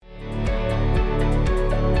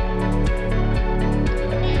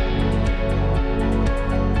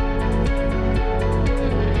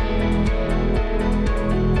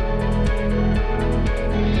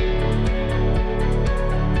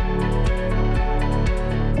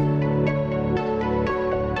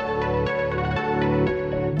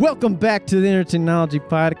Welcome back to the Intertechnology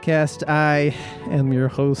Podcast. I am your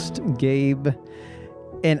host, Gabe,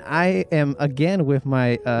 and I am again with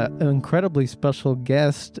my incredibly special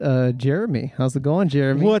guest, Jeremy. How's it going,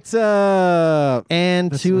 Jeremy? What's up?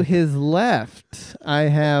 And to his left, I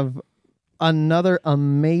have another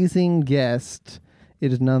amazing guest.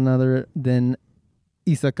 It is none other than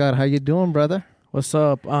Isakar. How you doing, brother? What's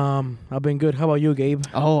up? I've been good. How about you, Gabe?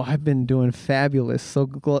 Oh, I've been doing fabulous.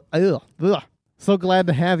 So glad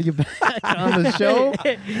to have you back on the show.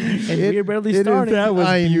 And we're barely starting. That was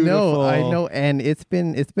beautiful. I know, and it's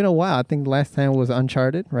been a while. I think the last time was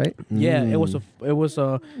Uncharted, right? Yeah, it was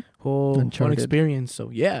a whole fun Uncharted. experience. So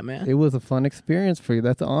yeah, man. It was a fun experience for you.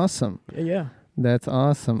 That's awesome. Yeah. That's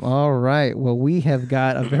awesome. All right. Well, we have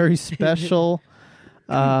got a very special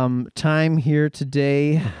time here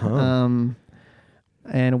today.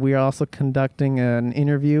 And we are also conducting an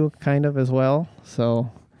interview kind of as well. So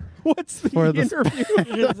What's the For the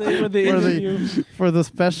interview? for the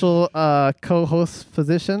special co-host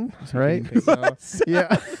position, right? So,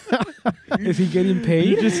 yeah. Is he getting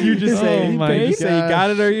paid? You just say, Oh my you say you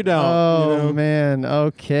got it or you don't. Oh you know? man.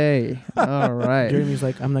 Okay. All right. Jeremy's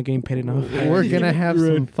like, I'm not getting paid enough. We're gonna have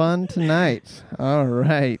some fun tonight. All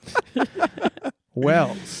right.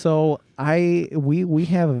 Well, so we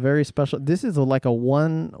have a very special. This is like a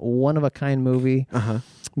one of a kind movie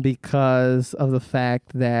because of the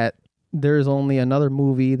fact that there's only another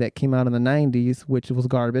movie that came out in the 90s, which was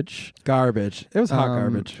garbage. Garbage. It was hot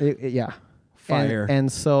garbage. Yeah. Fire.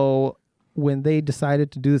 And so when they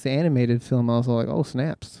decided to do this animated film, I was like, oh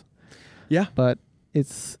snaps. Yeah. But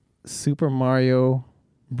it's Super Mario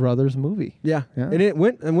Brothers movie. Yeah. Yeah. And it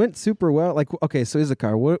went super well. Like, okay, so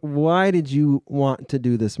Isakar, why did you want to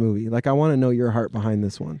do this movie? Like, I want to know your heart behind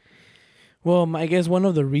this one. Well, I guess one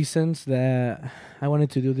of the reasons that I wanted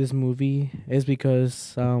to do this movie is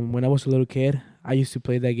because when I was a little kid, I used to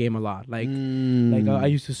play that game a lot. Like I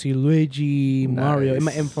used to see Luigi, Mario,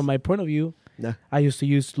 and from my point of view, I used to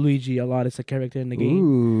use Luigi a lot as a character in the game.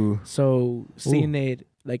 Ooh. So seeing it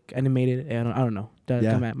like animated, and I don't know, that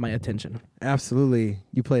got my attention. Absolutely.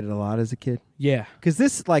 You played it a lot as a kid? Yeah. Because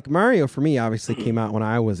this, like, Mario for me obviously came out when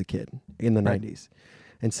I was a kid in the 90s.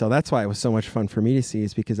 And so that's why it was so much fun for me to see,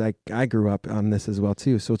 is because I grew up on this as well,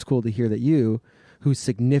 too. So it's cool to hear that you, who's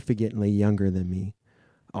significantly younger than me,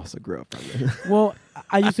 also grew up on this. Well,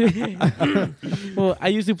 I used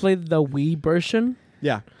to play the Wii version.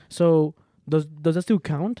 Yeah. So does that still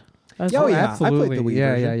count? Oh, yeah. absolutely. I played the Wii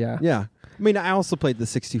version. Yeah. Yeah. I mean, I also played the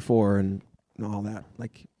 64 and all that,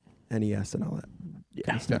 like NES and all that.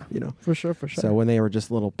 Yeah. Stuff, you know. For sure. So when they were just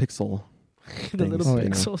little pixel The things, little you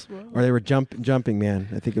know. pixels, bro. Or they were Jumping Man.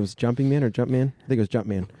 I think it was Jumping Man or Jumpman. I think it was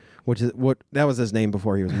Jumpman, which is that was his name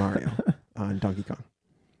before he was Mario on Donkey Kong.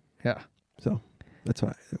 Yeah. So that's why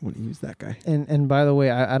I want to use that guy. And by the way,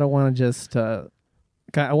 I don't want to just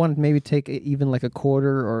I want to maybe take even like a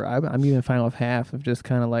quarter, or I'm even fine with half of just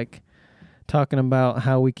kind of like talking about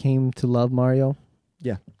how we came to love Mario.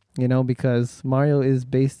 Yeah. You know, because Mario is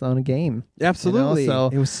based on a game. Absolutely. You know,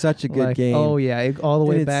 so it was such a good like, game. Oh yeah, all the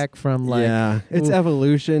way And it's- back from like it's oof.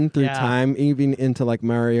 evolution through Yeah. time, even into like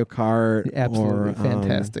Mario Kart. Absolutely or,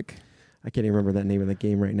 fantastic. I can't even remember that name of the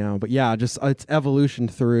game right now, but yeah, just it's evolution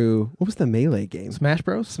through what was the Melee game? Smash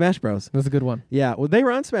Bros. Smash Bros. That's a good one. Yeah, well, they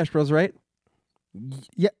were on Smash Bros, right?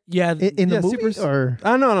 Yeah. In the Yeah, movie or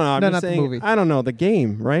Oh no, I'm No, just not the saying. movie. I don't know the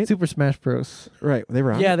game, right? Super Smash Bros. Right, they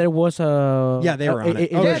were on. Yeah, there was a. Yeah, they were on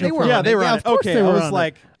it. Yeah, they were Yeah, on they it. were Yeah, on of it. course Okay, they I were was on it.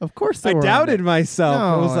 like, Of course, they I were on doubted it. myself.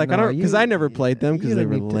 I was like, I No, don't, because I never played them because you they don't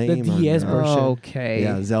were need to- lame. the DS on there. version. Okay.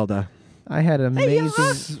 Yeah, Zelda. I had an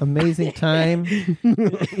amazing time.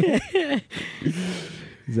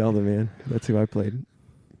 Zelda, man. That's who I played.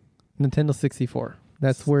 Nintendo 64.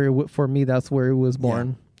 That's where for me. That's where it was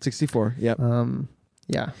born. 64. Yep.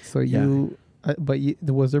 Yeah. So Yeah.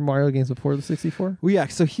 was there Mario games before the 64? Well, yeah.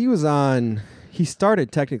 So he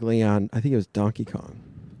started technically on, I think it was Donkey Kong,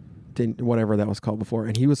 whatever that was called before,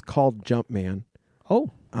 and he was called Jumpman Oh,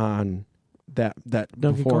 on that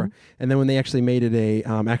Donkey before. Kong? And then when they actually made it a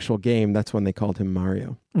actual game, that's when they called him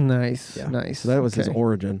Mario. nice, Yeah. nice. So that was his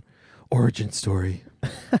Okay. origin story.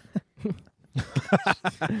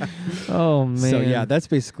 Oh man. So yeah, that's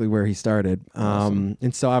basically where he started. Awesome.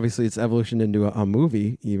 And so obviously it's evolution into a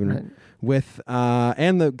movie, even Right. with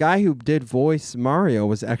and the guy who did voice Mario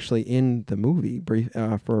was actually in the movie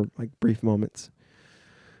for like brief moments.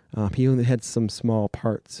 He only had some small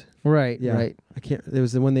parts. Right. Yeah. Right. I can't. It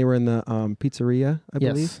was when they were in the pizzeria, I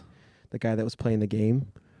believe. Yes. The guy that was playing the game.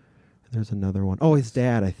 There's another one. Oh, his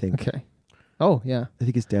dad, I think. Okay. Oh yeah. I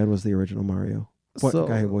think his dad was the original Mario. What So-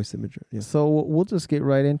 guy who voiced the Madrid? Yeah. So we'll just get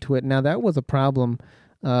right into it. Now that was a problem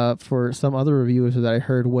for some other reviewers that I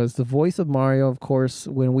heard was the voice of Mario. Of course,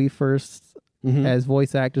 when we first as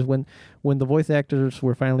voice actors, when the voice actors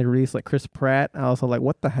were finally released, like Chris Pratt, I was like,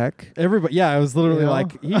 what the heck? Everybody, yeah, I was literally You know?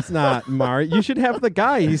 like, he's not Mario. You should have the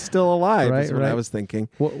guy. He's still alive. Right, Is what right. I was thinking.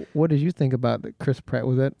 What did you think about Chris Pratt?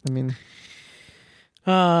 Was that? I mean,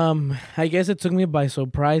 I guess it took me by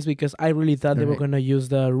surprise because I really thought they were Right. gonna use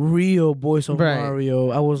the real voice of Right. Mario.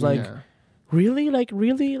 I was like, yeah. really, like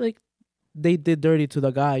they did dirty to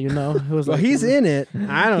the guy, you know? It was Well, like, he's in it.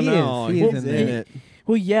 I don't He know. is. He is He's in in it. it.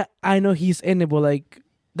 Well, yeah, I know he's in it, but like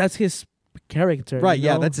that's his character, Right, you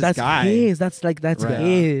yeah, know? that's his guy. His. That's Right.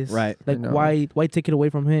 his. Right. Like, I know. why take it away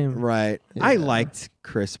from him? Right. I Yeah. liked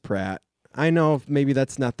Chris Pratt. I know maybe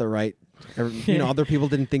that's not the right. Other people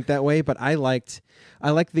didn't think that way, but I liked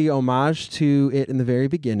the homage to it in the very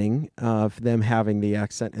beginning of them having the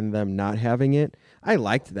accent and them not having it. I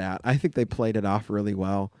liked that. I think they played it off really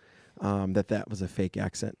well. That was a fake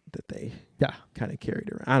accent that they Yeah. kind of carried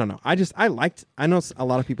around. I don't know. I liked. I know a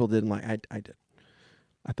lot of people didn't like. I did.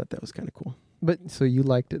 I thought that was kind of cool. But so you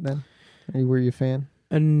liked it then? Were you a fan?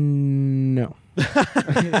 No.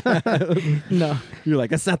 No. You're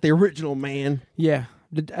like, that's not the original, man. Yeah.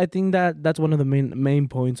 I think that's one of the main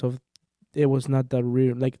points of it was not the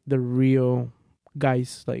real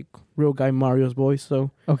guy's like real guy Mario's voice.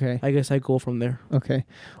 So Okay. I guess I go from there. Okay.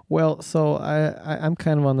 Well, so I'm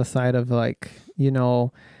kind of on the side of like,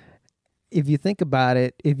 if you think about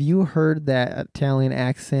it, if you heard that Italian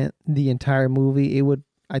accent the entire movie,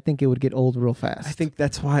 I think it would get old real fast. I think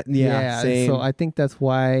that's why. Yeah. Same. So I think that's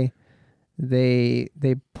why they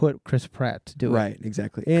put Chris Pratt to do it. Right.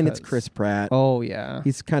 Exactly. And it's 'Cause- Chris Pratt. Oh yeah.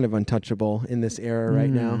 He's kind of untouchable in this era right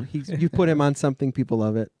now. You put him on something, people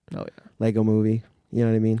love it. Oh yeah. Lego Movie. You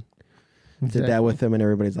know what I mean? Did that Exactly. with him, and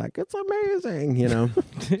everybody's like, "It's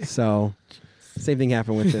amazing," So, same thing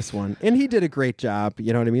happened with this one, and he did a great job.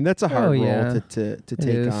 You know what I mean? That's a hard yeah. role to take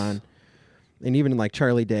is. on, and even like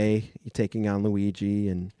Charlie Day taking on Luigi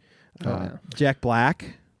and Yeah. Jack Black,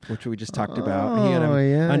 which we just talked about. He had Oh,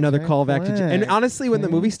 yeah, another Jack callback to. And Black. honestly, when the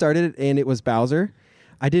Okay. movie started and it was Bowser,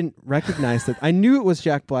 I didn't recognize that. I knew it was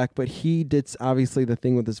Jack Black, but he did obviously the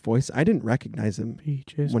thing with his voice. I didn't recognize him.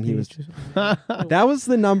 Peaches, When he was- peaches. That was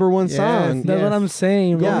the number one Yes, song. That's what I'm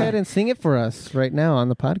saying. Go bro. Yeah. ahead and sing it for us right now on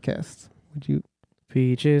the podcast. Would you?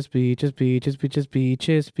 Peaches, peaches, peaches, peaches,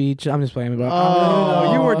 peaches, peaches. I'm just playing, bro.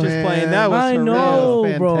 Oh, you were just playing. That was I for know,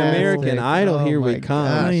 real. bro. American Idol, here we my come.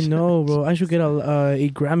 gosh. I know, bro. I should get a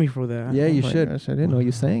Grammy for that. Yeah, you Oh my should. gosh, I didn't know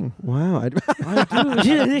you sang. Wow, I do.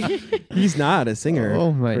 he's not a singer.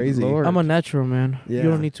 Oh my Crazy. Lord. I'm a natural, man. Yeah. You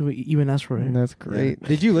don't need to even ask for it. That's Yeah. great.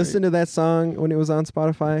 Did you listen to that song when it was on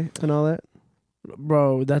Spotify and all that?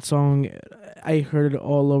 Bro, that song, I heard it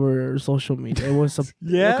all over social media. It was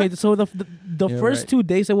Yeah? Okay, so the You're first right. 2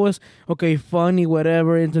 days it was okay, funny,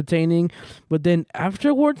 whatever, entertaining, but then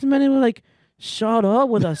afterwards, man, it was like, shut up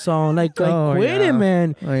with that song, like Oh, quit yeah. it,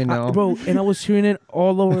 man. I know. Bro. And I was hearing it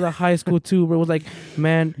all over the high school too, bro. It was like,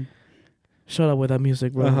 man, shut up with that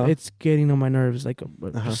music, bro. Uh-huh. It's getting on my nerves. Like,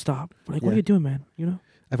 Uh-huh. stop. Like, what Yeah. are you doing, man? You know?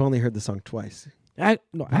 I've only heard the song twice.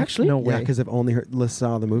 Actually, no Yeah, way. because I've only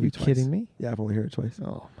saw the movie you twice. kidding me? Yeah, I've only heard it twice.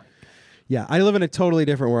 Oh. Yeah, I live in a totally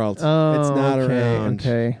different world. Oh, it's not okay, around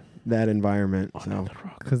Okay. that environment. Oh, So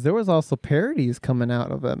Because there was also parodies coming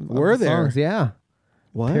out of them. of Were the there? Songs. Yeah.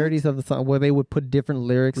 what? Parodies of the song where they would put different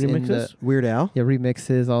lyrics in the remixes. Weird Al?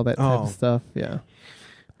 remixes, all that type Oh. of stuff. Yeah.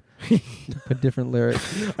 Put different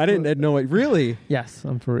lyrics. I didn't know it. Really? Yes,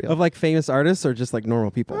 I'm for real. Of like famous artists or just like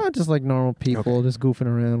normal people? Just like normal people, Okay. just goofing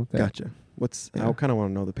around with that. Gotcha. Yeah. I kind of want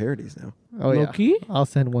to know the parodies now. Oh Low yeah. key? I'll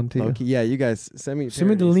send one to you. Okay, yeah, you guys send me. Send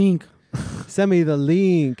me the parodies. link. Send me the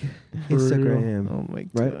link. For real. Instagram. Oh my god.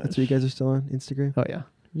 Right? That's what you guys are still on Instagram? Oh yeah.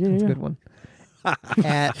 Yeah, That's yeah. a good one.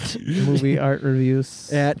 At movie art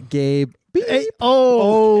reviews. At Gabe. Hey, Oh,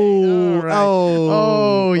 all right.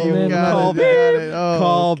 oh, you man, got call it. back. Got it. Oh,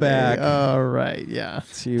 Call okay. back. All right. Yeah.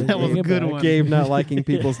 To That was a Gabe. good one. Gabe not liking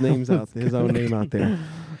people's names out, his own name out there.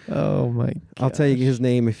 Oh my. I'll tell you gosh. his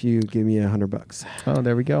name if you give me $100. Oh,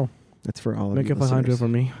 there we go. That's for all of Make you. it 500 listeners. for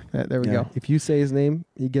me. There we Yeah. go. If you say his name,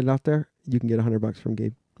 you get it out there, you can get $100 from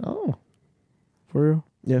Gabe. Oh. For real.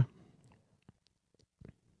 Yeah.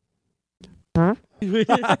 Oh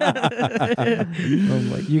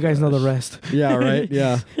my. You guys know the rest. Yeah, right?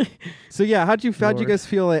 Yeah. So yeah, how'd you Lord. guys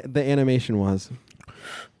feel that the animation was?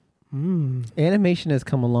 Animation has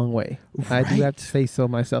come a long way. I do Right. have to say so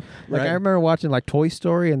myself. Like Right. I remember watching like Toy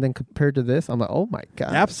Story, and then compared to this, I'm like, oh my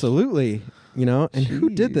god. Absolutely. You know, and who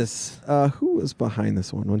did Jeez. this? Who was behind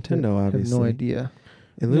this one? Nintendo, I have obviously. no idea.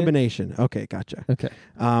 Illumination. Okay, gotcha. Okay.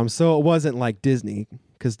 So it wasn't like Disney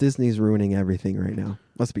because Disney's ruining everything right now.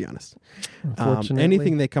 Let's be honest. Unfortunately.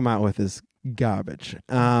 Anything they come out with is garbage.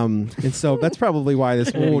 And so that's probably why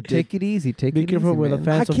this movie. Oh, take it easy. Take Be it careful easy, with the man.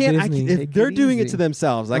 fans I of can't. Disney. If Take they're it doing it easy. to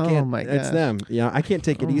themselves, I Oh can't. my It's gosh. them. I can't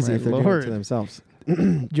take it Oh easy my if they're doing it Lord. to themselves.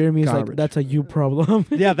 Jeremy's Garbage. like, that's a you problem.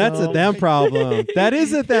 Yeah, that's a Oh them my problem. That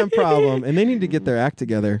is a them problem, and they need to get their act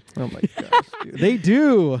together. Oh my gosh, dude. They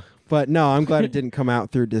do, but no, I'm glad it didn't come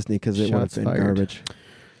out through Disney because it would have Shots been fired. garbage.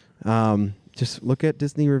 Just look at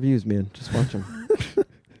Disney reviews, man. Just watch them.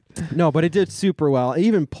 No, but it did super well,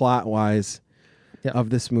 even plot wise. Yeah.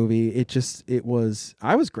 Of this movie,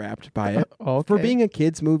 I was grabbed by it Okay. for being a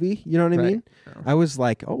kids movie. You know what I Right. mean? I was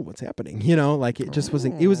like, oh, what's happening? You know, like it just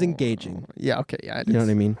wasn't. It was engaging. Yeah. Okay. Yeah. It You know is.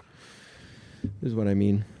 what I mean? Is what I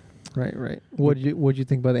mean. Right. Right. What'd you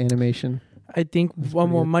think about the animation? I think, That's well,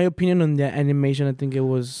 pretty good. my opinion on the animation, I think it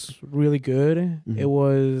was really good. Mhm. It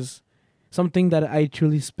was something that I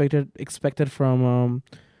truly expected from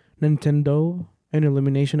Nintendo and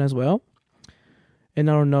Illumination as well. And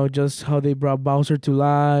I don't know, just how they brought Bowser to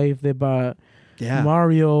life. They brought Yeah.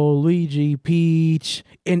 Mario, Luigi, Peach,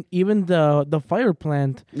 and even the fire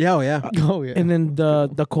plant, Yeah. Oh yeah. Oh yeah. and then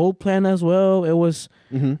the coal plant as well. It was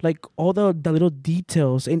Mm-hmm. like all the little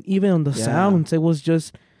details, and even on the Yeah. sounds, it was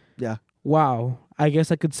just Yeah. wow. I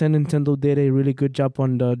guess I could say Nintendo did a really good job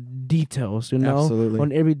on the details, Absolutely.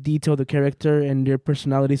 on every detail, the character and their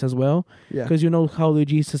personalities as well. Yeah. Because you know how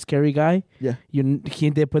Luigi's a scary guy. Yeah.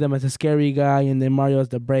 They put him as a scary guy, and then Mario as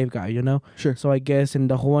the brave guy. Sure. So I guess in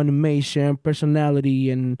the whole animation,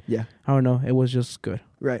 personality, and Yeah. I don't know, it was just good.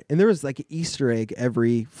 Right. And there was like an Easter egg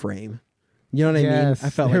every frame. You know what I mean? Yes, I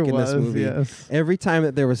felt there like in this was, movie. Yes. Every time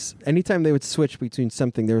that anytime they would switch between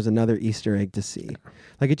something, there was another Easter egg to see.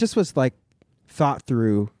 Like it just was like thought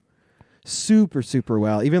through super, super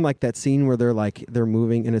well. Even like that scene where they're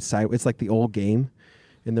moving and it's like the old game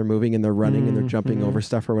and they're moving and they're running and they're jumping Mhm. over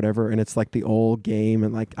stuff or whatever. And it's like the old game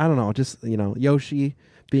and like, I don't know, just, Yoshi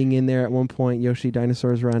being in there at one point, Yoshi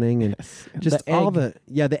dinosaurs running and Yes. just The all egg.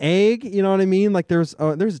 the egg, you know what I mean? Like there's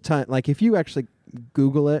a ton, like if you actually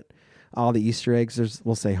Google it, all the Easter eggs,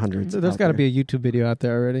 we'll say hundreds. There's got to be a YouTube video out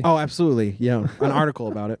there already. Oh, absolutely. Yeah. An article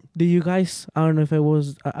about it. Do you guys? I don't know if I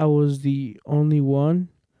was the only one,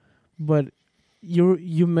 but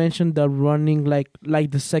you mentioned the running like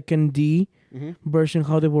the second D version,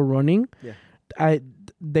 how they were running. Yeah.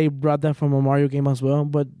 They brought that from a Mario game as well,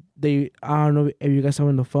 but I don't know if you guys have it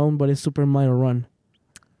on the phone, but it's Super Mario Run.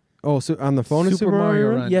 Oh, so on the phone is Super Super Mario Mario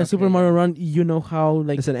Run? Run. Yeah, Okay, Super yeah. Mario Run. You know how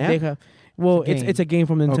like It's an they app? have. Well, It's a it's a game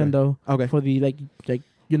from Nintendo Okay. for the like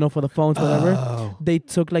for the phones, whatever. Oh, They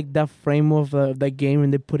took like that frame of the game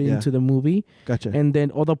and they put it Yeah. into the movie. gotcha. And then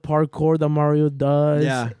all the parkour that Mario does,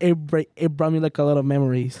 Yeah. it brought me like a lot of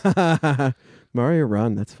memories. Mario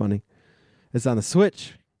Run, that's funny. It's on the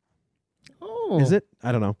Switch. Oh. Is it?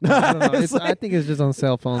 I don't know. I don't know. It's I think it's just on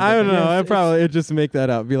cell phones. I don't know. Yes, I probably it'd just make that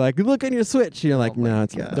up. Be like, look on your Switch. You're like, Oh my no,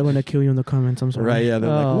 it's God. not. They're gonna kill you in the comments. I'm sorry. Right? Yeah. They're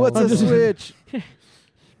Oh. like, what's I'm a just- Switch?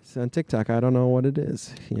 It's on TikTok. I don't know what it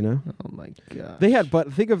is. Oh my god. They had,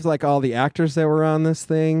 but think of like all the actors that were on this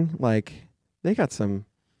thing. Like, they got some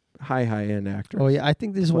high end actors. Oh yeah, I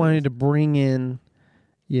think they just wanted to bring in,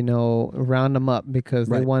 round them up because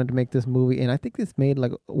they Right. wanted to make this movie, and I think this made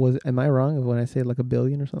am I wrong when I say like $1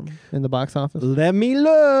 billion or something in the box office? Let me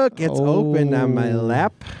look. It's open on my Oh.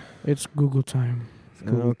 lap. It's Google time.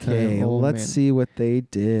 Google Okay, time. Oh, let's man. see what they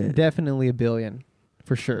did. Definitely $1 billion,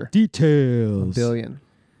 for sure. Details. $1 billion.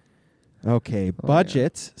 Okay, Oh,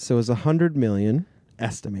 budget. So it's 100 million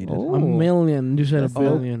estimated. Oh. A million. You said That's a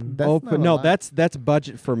billion. That's Open. not a No, lot. that's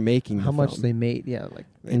budget for making how the much film. they made. Yeah,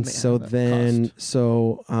 they And may so have that then, cost.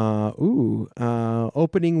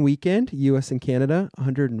 opening weekend, U.S. and Canada,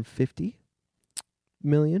 $150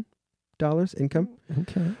 million income.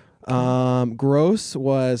 Okay. Gross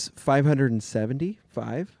was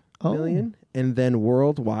 575 Oh. million, and then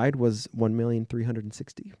worldwide was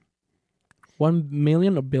 1,360,000,000. 1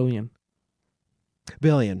 million or billion?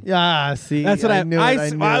 Billion. Yeah, see, That's what I knew it, I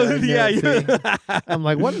knew it, I knew it, see. I'm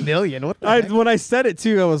like, 1 million? What the heck? When I said it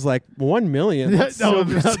too, I was like, 1 million. That's so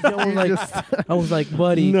I was like,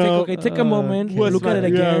 buddy, No. take a moment, What's look at it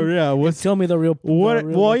again, Yeah, and tell me the real. what? the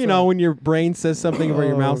real Well, what's up. when your brain says something or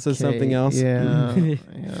your mouth says Okay, something else. Yeah.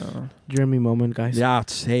 yeah. Jeremy moment, guys. Yeah.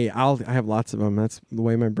 Hey, I have lots of them. That's the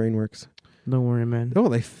way my brain works. Don't worry, man. Oh,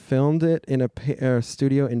 they filmed it in a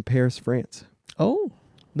studio in Paris, France. Oh.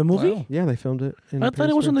 The movie? Wow. Yeah, they filmed it. In I thought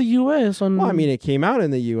Paris, it was in France. the U.S. Well, I mean, it came out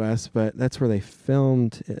in the U.S., but that's where they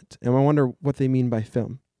filmed it. And I wonder what they mean by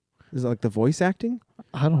film. Is it like the voice acting?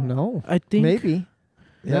 I don't know. I think Maybe.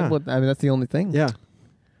 Yeah. That's the only thing. Yeah.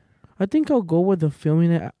 I think I'll go with the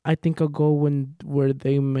filming. I think I'll go where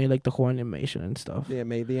they made like the whole animation and stuff. They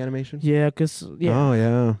made the animation. Yeah, cause Oh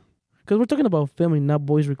yeah. Cause we're talking about filming, not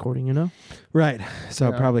voice recording. You know. Right. So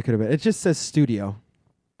it Yeah. probably could have been. It just says studio.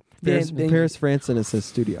 Paris, France, and it says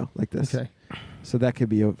studio like this. Okay. So that could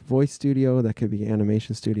be a voice studio. That could be an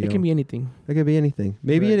animation studio. It can be anything. That could be anything.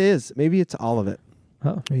 Maybe Right. it is. Maybe it's all of it.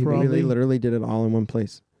 Oh, Maybe. Maybe they Probably. literally did it all in one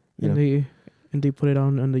place. You And know? they put it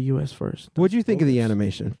on the U.S. first. What'd you think of the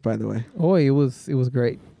animation, by the way? Oh, it was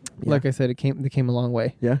great. Yeah. Like I said, they came a long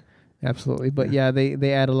way. Yeah. Absolutely. But yeah,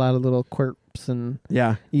 they add a lot of little quirks and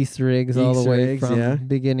Yeah. Easter eggs all the Easter way eggs, from yeah.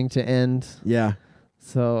 beginning to end. Yeah.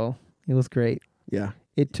 So it was great. Yeah.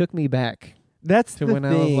 It took me back That's to the when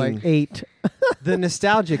thing. I was like 8. The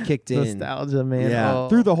nostalgia kicked in. Nostalgia, man. Yeah. Oh.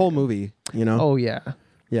 Through the whole movie, you know? Oh yeah,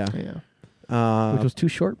 Yeah. yeah. Uh, Which was too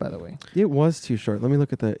short, by the way. it was too short. Let me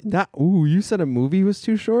look at that. Ooh, you said a movie was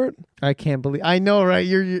too short? I can't believe. I know,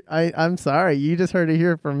 right? I'm sorry. You just heard it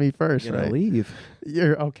here from me first, You're gonna right? leave.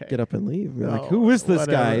 You're okay. Get up and leave. Be like, Oh, who is this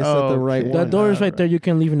whatever. guy? Is that the right Okay. The one? door is right Alright. there. You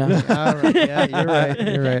can leave now. All right. Yeah, you're right.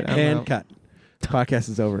 You're right. I'm And out. cut. Podcast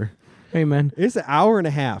is over. Hey man. It's an hour and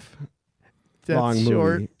a half That's long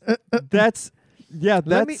short. movie. That's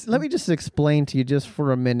Let me just explain to you just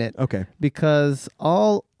for a minute, okay. because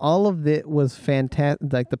all of it was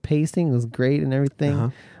fantastic. Like the pacing was great and everything, Uh-huh.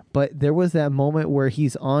 but there was that moment where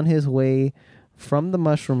he's on his way from the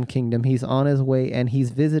Mushroom Kingdom. He's on his way and he's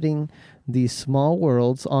visiting these small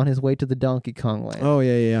worlds on his way to the Donkey Kong land. Oh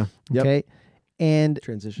yeah. Yep. Okay, and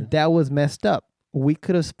Transition. that was messed up. We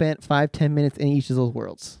could have spent 5-10 minutes in each of those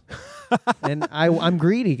worlds, and I'm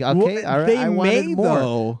greedy. Okay, all right. They I wanted may more.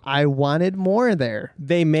 though. I wanted more there.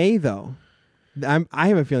 They may though. I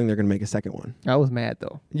have a feeling they're going to make a second one. I was mad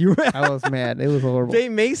though. You. I was mad. It was horrible. They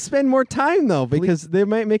may spend more time though because they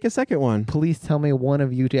might make a second one. Please tell me one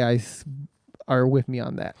of you guys are with me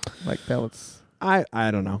on that. Like that was. I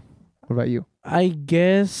don't know. What about you? I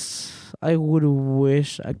guess I would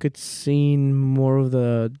wish I could seen more of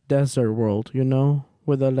the desert world. You know,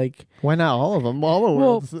 where the like. Why not all of them? All the Well,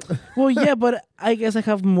 worlds. Well, yeah, but I guess I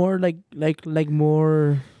have more like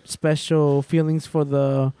more special feelings for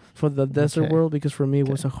the desert Okay. world because for me it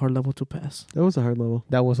Okay. was a hard level to pass. That was a hard level.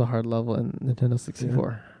 That was a hard level in Nintendo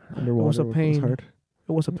 64. Underwater It was a pain. hard.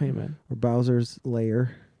 It was a pain, man. Or Bowser's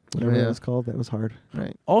lair, whatever Yeah. that was called. That was hard.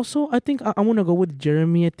 Right. Also, I think I'm gonna go with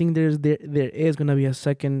Jeremy. I think there is gonna be a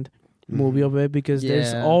second movie of it because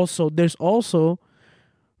there's Yeah. also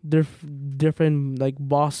different like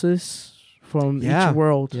bosses from Yeah. each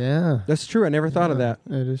world. Yeah. That's true. I never thought of that.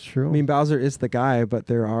 It is true. I mean, Bowser is the guy, but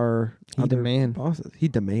there are he other demand. bosses. He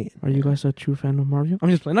demand. Are you guys a true fan of Mario? I'm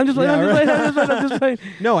just playing. I'm just playing. Yeah, I'm, just right. playing I'm just playing.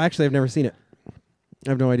 No, actually, I've never seen it. I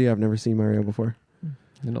have no idea. I've never seen Mario before.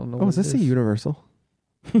 I don't know. Oh, is this a Universal?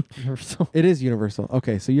 Universal? It is Universal.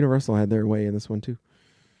 Okay, so Universal had their way in this one too.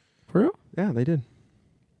 For real? Yeah, they did.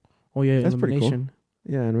 Oh yeah, That's pretty cool. Illumination.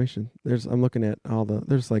 Yeah, animation. I'm looking at all the.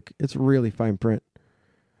 There's like it's really fine print.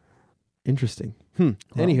 Interesting. Wow.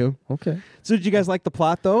 Anywho, Okay. so did you guys like the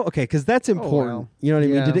plot though? Okay, because that's important. wow. You know what I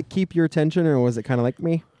mean? Yeah. Did it keep your attention, or was it kind of like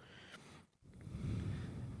me?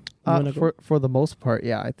 You wanna go? For the most part,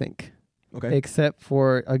 yeah, I think. Okay. Except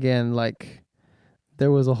for again, like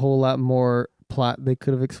there was a whole lot more plot they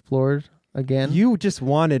could have explored. Again, You just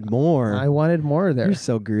wanted more. I wanted more there. You're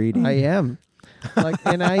so greedy. I am. Like,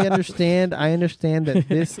 and I understand that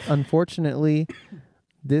this, unfortunately,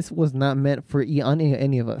 this was not meant for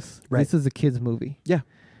any of us. Right. This is a kids movie. Yeah.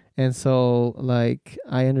 And so, like,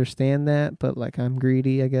 I understand that, but like, I'm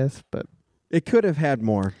greedy, I guess. But It could have had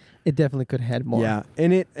more. it definitely could have had more. Yeah,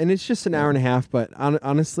 and it's just an hour and a half, but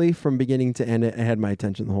honestly, from beginning to end, it had my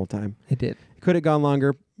attention the whole time. It did. Could have gone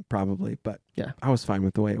longer, probably, but Yeah. I was fine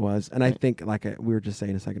with the way it was. And I Right. think, like we were just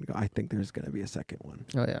saying a second ago, I think there's going to be a second one.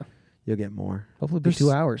 Oh yeah. You'll get more. Hopefully, it'll be There's-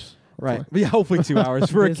 2 hours. Right. Hopefully. Yeah, hopefully 2 hours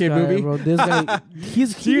for a This kid guy, movie. Bro, this guy,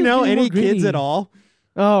 Do you know any kids at all?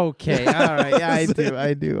 Okay. All right. Yeah, I do.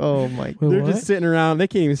 I do. Oh my. Wait, They're what? just sitting around. They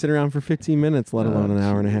can't even sit around for 15 minutes, let alone Oh, an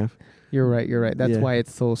hour and a half. You're right. You're right. That's Yeah. why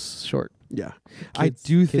it's so short. Yeah. I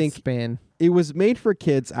do Kids think span. it was made for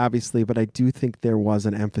kids, obviously, but I do think there was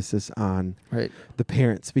an emphasis on Right. the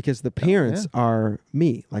parents because the parents are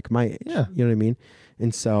me, like my age. Yeah. You know what I mean?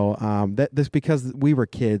 And so this because we were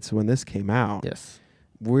kids when this came out. Yes.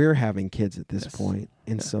 We're having kids at this Yes. point,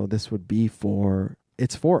 and Yeah. so this would be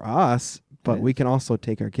it's for us, but It we is. can also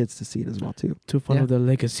take our kids to see it as well too. to follow Yeah. the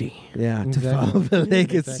legacy. Yeah, Exactly. to follow the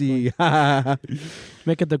legacy.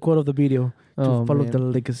 Make it the quote of the video. To Oh, follow man. the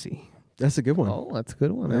legacy. That's a good one. Oh, that's a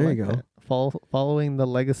good one. I There like you go. that. Following the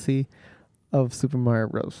legacy of Super Mario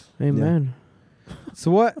Bros. Amen. So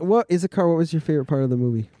what is a car? What was your favorite part of the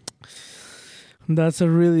movie? That's a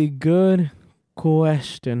really good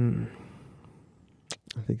question.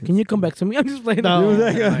 I think Can you come back to me? I'm just playing.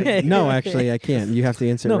 No. No, actually, I can't. You have to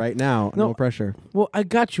answer No. right now. No, No. pressure. Well, I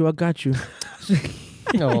got you.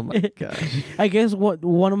 Oh my gosh. I guess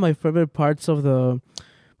one of my favorite parts of the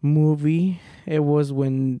movie, it was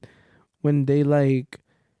when they like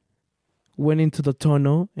went into the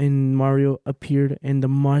tunnel and Mario appeared in the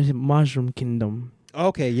Mushroom Kingdom.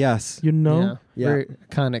 Okay. Yes. You know? Yeah. Very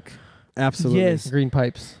iconic. Absolutely. Yes. Green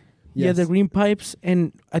pipes. Yeah, Yes. the green pipes,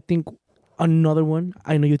 and I think another one.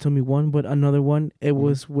 I know you told me one, but another one. It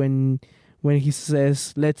was when he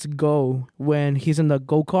says "Let's go." When he's in the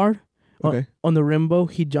go kart Okay. on the rainbow,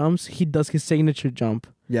 he jumps. He does his signature jump.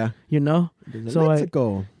 Yeah. You know. So Let's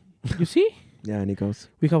go. You see, Yeah, and he goes.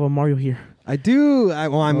 we have a Mario here. I do. I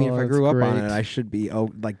mean, Oh, if I that's grew up on great. it, I should be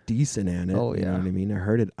like decent at it. Oh, You know yeah. what I mean? I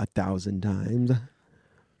heard it 1,000 times.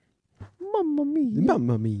 Mamma mia.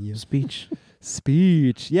 Mamma mia. Speech.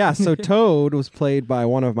 Speech. Yeah. So Toad was played by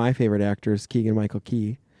one of my favorite actors, Keegan Michael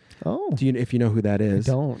Key. Oh, If you know who that I is?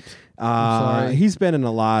 don't. sorry. He's been in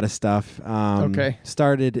a lot of stuff. Okay.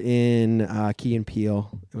 Started in Key and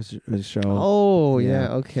Peele. It was a show. Oh, yeah.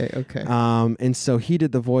 Yeah. Okay. And so he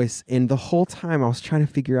did the voice, and the whole time I was trying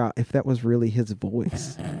to figure out if that was really his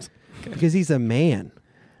voice, because he's a man.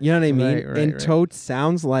 You know what I mean? Right, and right. Toad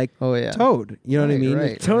sounds like Oh, yeah. Toad. You know what I Right, mean?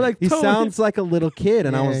 right. Toad like He Toad. sounds like a little kid,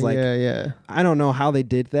 and I was like, yeah. I don't know how they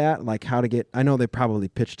did that. Like how to get. I know they probably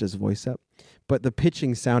pitched his voice up, but the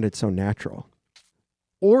pitching sounded so natural,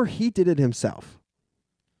 or he did it himself.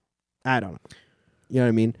 I don't know. You know what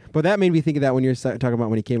I mean? But that made me think of that when you're talking about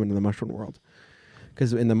when he came into the Mushroom World,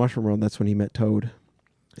 because in the Mushroom World, that's when he met Toad,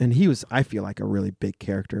 and he was, I feel like, a really big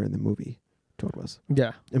character in the movie. Toad was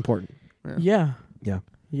Yeah. important. Yeah. Yeah.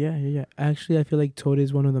 Yeah. Actually, I feel like Toad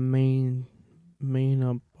is one of the main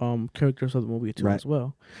characters of the movie too, Right. as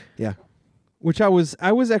well. Which I was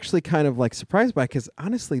actually kind of like surprised by, because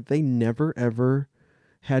honestly, they never ever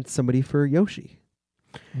had somebody for Yoshi.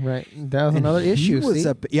 Right. That was And another he issue. was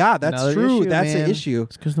see? yeah, that's Another true. issue, That's man. an issue.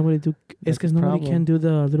 It's because nobody That's the nobody problem. can do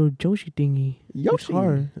the little Yoshi thingy. Yoshi. It's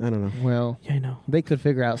hard. I don't know. Well, Yeah, I know. they could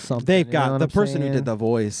figure out something. They've you know got what the I'm person who saying? did the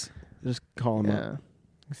voice. Just call him up. Yeah.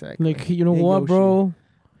 Exactly. Like, you know Hey, what, Yoshi. bro?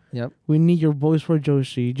 Yep. We need your voice for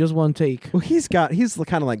Yoshi. Just one take. Well, he's kind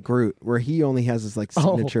of like Groot, where he only has his like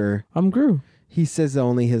Oh. signature. I'm Gru. He says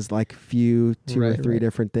only his like two or Right, three right.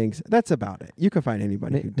 different things. That's about it. You can find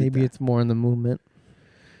anybody who did Maybe that. it's more in the movement.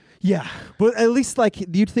 Yeah, but at least like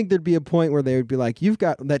you'd think there'd be a point where they would be like, you've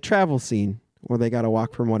got that travel scene where they got to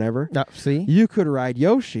walk from whatever. See? You could ride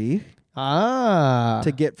Yoshi Ah.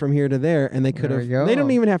 to get from here to there, and they could There have. we go. They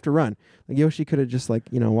don't even have to run. Like Yoshi could have just like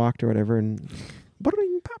walked or whatever and pop,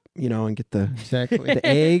 and get the Exactly. the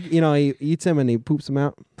egg. He eats him and he poops him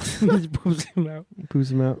out. Poops him out.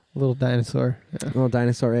 Poos him out. Little dinosaur. Yeah. Little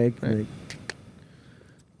dinosaur egg. Right. And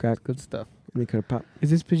crack. Good stuff. And he could have popped. Is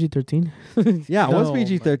this PG-13? Yeah, it was No,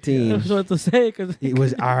 PG-13. I was about to say, because It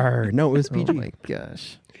was R. No, it was Oh PG. my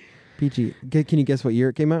gosh. PG. Can you guess what year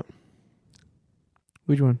it came out?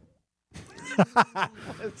 Which one?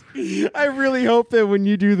 I really hope that when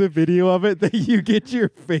you do the video of it, that you get your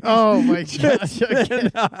face. Oh my gosh.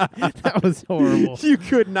 That was horrible. You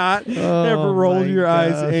could not Oh ever roll my your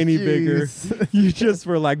eyes gosh, any bigger. jeez. You just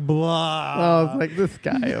were like, Oh, blah. it's like this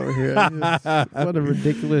guy over here. Just- what a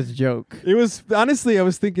ridiculous joke. It was, honestly, I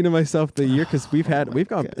was thinking to myself the year, because we've gone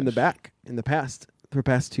in the Gosh. back in the past, for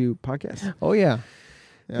past two podcasts. Oh yeah.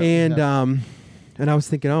 And I was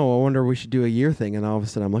thinking, I wonder if we should do a year thing. And all of a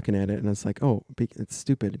sudden I'm looking at it and it's like, it's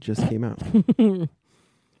stupid. It just came out.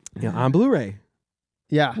 Yeah, on Blu-ray,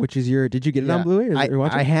 yeah. which is did you get it on Yeah. Blu-ray? Or you're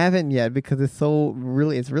watching I it? haven't yet because it's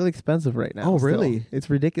really expensive right now. Oh, still. really? It's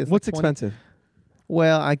ridiculous. What's Like 20 expensive?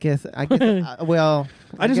 Well, I guess well,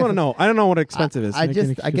 I just guess- want to know. I don't know what expensive is. I Making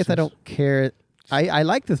guess I excuses. don't care. I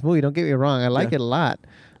like this movie, don't get me wrong. I like Yeah. it a lot,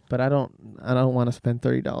 but I don't want to spend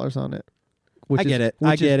 $30 on it. I get it.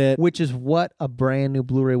 I get it. Which is what a brand new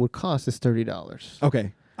Blu-ray would cost, is $30.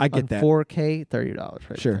 Okay, I get On that. 4K, $30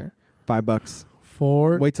 right Sure. there. $5.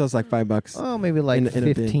 For Wait till it's like $5. Oh, maybe like In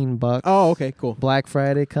a bin. $15. Oh, okay, cool. Black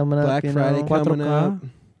Friday coming up. Black you Friday know. coming 4K. up.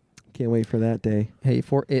 Can't wait for that day. Hey,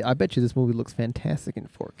 I bet you this movie looks fantastic in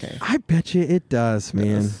 4K. I bet you it does,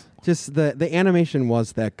 man. Yes, Just the animation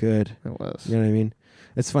was that good. it was. You know what I mean?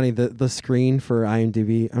 It's funny, the screen for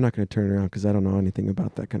IMDb, I'm not going to turn it around because I don't know anything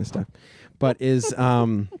about that kind of stuff, but is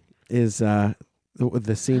the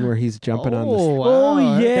scene where he's jumping on the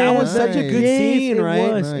Oh, yeah. That was such a good Yes, scene, it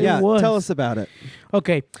right? was. Nice. Yeah, It was. tell us about it.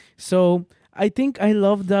 Okay, so I think I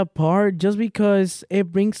love that part just because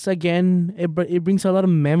it brings it brings a lot of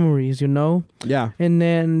memories, you know. Yeah. And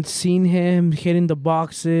then seeing him hitting the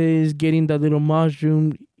boxes, getting the little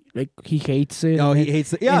mushroom, like he hates it. Oh, and he then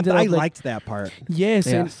hates it. Yeah, ended I up, like- liked that part. Yes,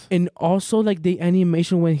 Yes. and also like the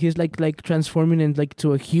animation when he's like transforming into like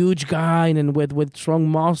to a huge guy and then with strong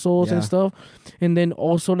muscles Yeah. and stuff, and then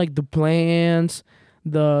also like the plants,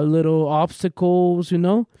 the little obstacles, you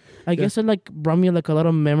know. I guess it like brought me like a lot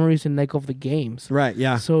of memories and like of the games. Right,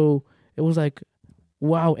 yeah. So it was like,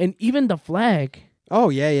 wow, and even the flag Oh,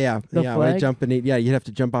 yeah. The Yeah, when I flag? jump in it, yeah, you'd have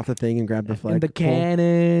to jump off the thing and grab the flag. and the pole.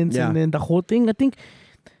 cannons Yeah. and then the whole thing. I think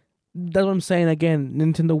that's what I'm saying. Again,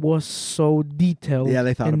 Nintendo was so detailed Yeah,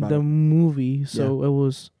 they thought in about the it. movie, so it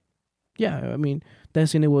was. Yeah, I mean, that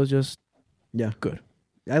scene it was just Yeah. good.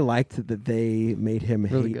 I liked that they made him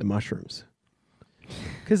Really hate good. mushrooms.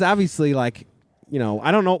 Because obviously, like, you know,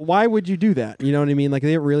 I don't know. Why would you do that? You know what I mean? Like, they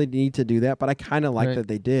didn't really need to do that, but I kind of like Right. that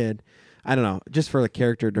they did. I don't know. Just for the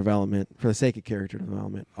character development, for the sake of character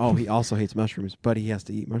development. Oh, he also hates mushrooms, but he has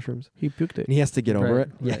to eat mushrooms. He puked it. And he has to get over Right,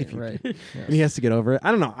 it. Yeah, right, if you- right. And he has to get over it.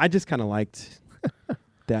 I don't know. I just kind of liked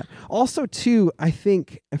that. Also, too, I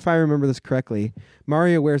think, if I remember this correctly,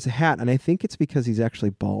 Mario wears a hat, and I think it's because he's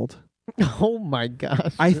actually bald. Oh my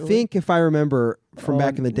gosh! I really? think, if I remember from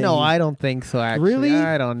back in the day. No, I don't think so. Actually, Really?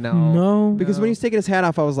 I don't know. No, Because when No. he's taking his hat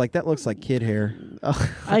off, I was like, that looks like kid hair.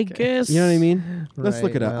 I guess. You know what I mean? Let's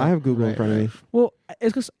look Right, it up. well, I have Google in right, front of me. right. Well,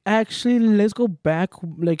 it's because actually, let's go back.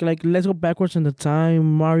 Like let's go backwards in the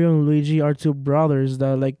time. Mario and Luigi are two brothers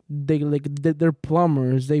that they're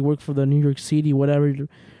plumbers. They work for the New York City, whatever.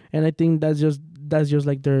 And I think that's just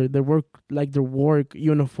like their work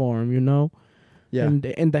uniform, you know. Yeah.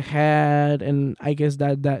 And the hat, and I guess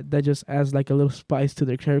that just adds like a little spice to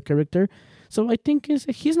their character. So I think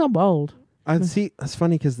he's not bald. I see. That's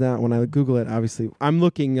funny because when I Google it, obviously, I'm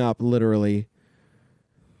looking up literally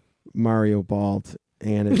Mario bald,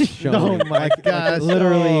 and it's showing. Oh my gosh!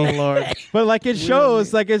 literally. Oh Lord! But like it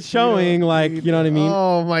shows, like it's showing, like, you know what I mean?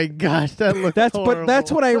 Oh my gosh! That looks. But that's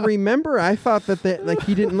horrible. what I remember. I thought that like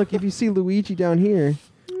he didn't look. If you see Luigi down here,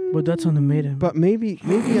 But that's animated. but maybe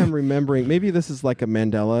I'm remembering. Maybe this is like a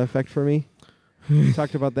Mandela effect for me. We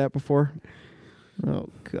talked about that before, Oh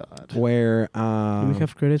God! where do we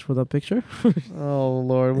have credits for that picture? Oh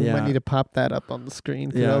Lord! We Yeah. might need to pop that up on the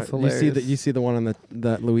screen. 'cause yeah, that's you see hilarious. the one on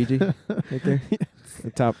the Luigi right there, the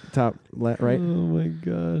top right. Oh my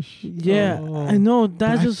gosh! Yeah, Oh. I know But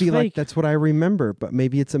that's I just feel like fake. that's what I remember, but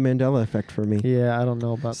maybe it's a Mandela effect for me. Yeah, I don't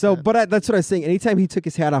know about So, that. but that's what I was saying. Anytime he took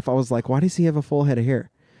his hat off, I was like, why does he have a full head of hair?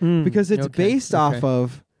 Mm. Because it's Okay, based off okay.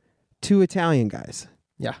 of two Italian guys.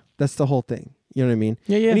 Yeah. That's the whole thing. You know what I mean?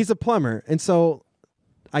 yeah. And he's a plumber. And so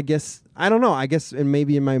I guess, I don't know. I guess, and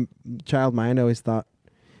maybe in my child mind, I always thought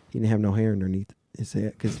he didn't have no hair underneath his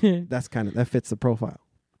head because that's that fits the profile.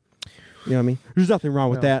 You know what I mean? There's nothing wrong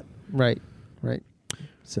with No. that. Right.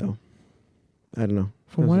 So I don't know.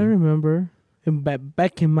 From what I remember,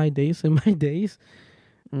 back in my days,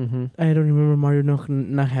 Mm-hmm. I don't remember Mario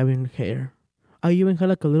not having hair. I even had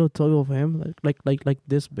like a little toy of him, like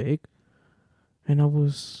this big, and I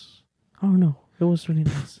don't know. It was really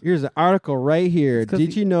nice. Here's an article right here. It's 'cause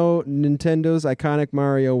Did you know Nintendo's iconic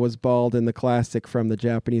Mario was bald in the classic from the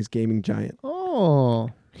Japanese gaming giant? Oh.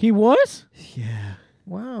 He was? Yeah.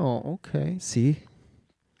 Wow. Okay. See?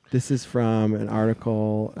 This is from an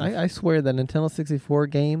article. I swear that Nintendo 64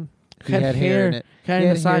 game he Had had hair in it. Hair He in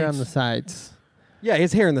had the hair sides. on the sides. Yeah,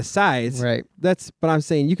 his hair in the sides. Right. But I'm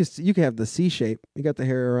saying you can have the C shape. You got the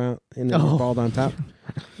hair around and then Oh. bald on top.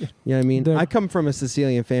 You know what I mean? The- I come from a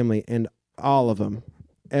Sicilian family, and all of them,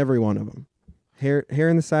 every one of them, hair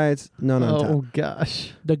in the sides, none on top. Oh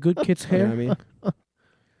gosh. The good kid's You know hair. what I mean?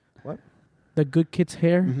 The good kid's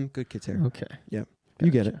hair. Mm-hmm. Good kid's hair. Okay. Yep.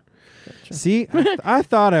 You get it. Gotcha. See, I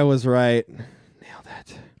thought I was right. Nailed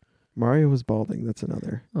it. Mario was balding. That's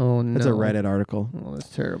another. Oh no. That's a Reddit article. Oh, that's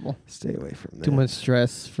terrible. Stay away from that. Too much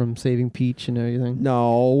stress from saving Peach and everything.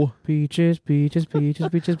 No. Peaches. This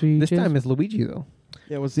time it's Luigi though.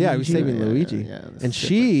 Yeah, it was. Yeah, he was Luigi. saving Luigi. Yeah, that's And different.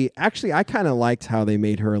 she actually, I kind of liked how they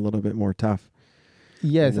made her a little bit more tough.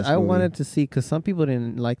 Yes, in this I movie. wanted to see because some people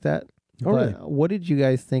didn't like that. Oh, but really? what did you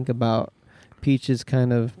guys think about Peach's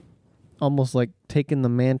kind of almost like taking the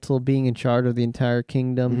mantle, being in charge of the entire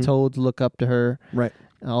kingdom? Mhm. Toads look up to her. Right.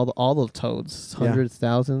 All the toads, Yeah. hundreds,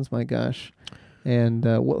 thousands. My gosh. And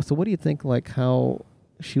what do you think? Like how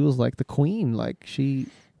she was like the queen, like she,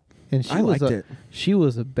 and she I was liked a, it. she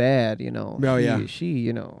was a bad, Oh, she, yeah.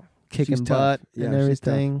 she kicking She's tough. butt Yeah, and she's tough.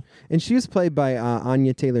 everything. And she was played by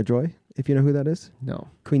Anya Taylor-Joy. if you know who that is. No,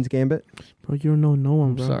 Queen's Gambit. Bro, you don't know no one,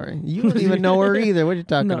 I'm bro. sorry. You don't even know her either. What are you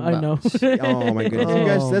talking No, about? I know. Oh my goodness, you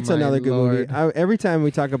guys! Oh, That's my another good movie. Lord. Every time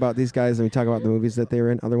we talk about these guys and we talk about the movies that they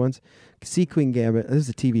were in, other ones, see Queen Gambit. This is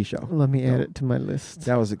a TV show. Let me add it to my list.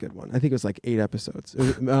 That was a good one. I think it was like 8 episodes.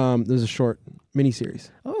 It was a short miniseries.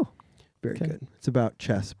 Oh, Very Okay. good. It's about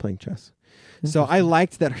playing chess. So I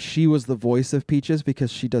liked that she was the voice of Peaches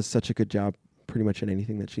because she does such a good job pretty much in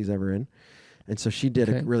anything that she's ever in. And so she did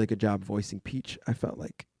a Okay. really good job voicing Peach, I felt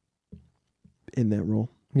like, in that role.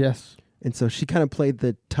 yes. And so she kind of played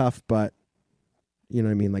the tough, but, you know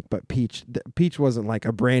what I mean? Like, but Peach wasn't like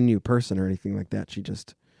a brand new person or anything like that. She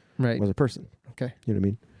just Right. was a person. Okay. You know what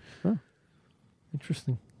I mean?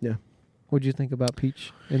 Interesting. Yeah. What'd you think about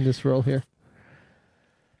Peach in this role here?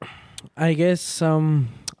 I guess I'll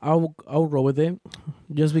roll with it,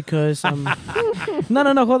 just because no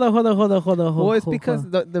hold on. Well, it's because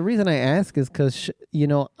the reason I ask is because,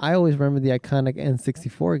 I always remember the iconic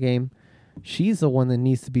N64 game. She's the one that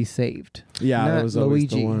needs to be saved. Yeah, not that was always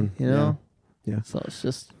Luigi, the one. you know? Yeah. So it's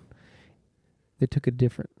just, they took a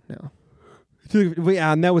different now.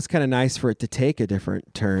 Yeah, and that was kind of nice for it to take a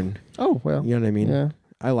different turn. Oh, well. You know what I mean? Yeah,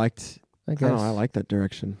 I liked. I I guess. don't know. I like that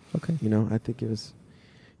direction. Okay. I think it was.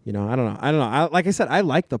 I don't know. Like I said, I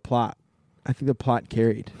like the plot. I think the plot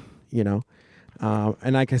carried. And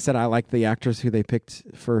like I said, I like the actors who they picked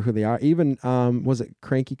for who they are. Even was it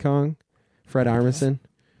Cranky Kong, Fred Armisen?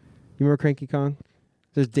 You remember Cranky Kong?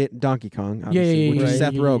 There's Donkey Kong, obviously, which is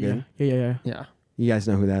Seth Rogen. Yeah. Yeah. You guys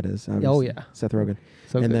know who that is? Obviously. Oh, yeah. Seth Rogen.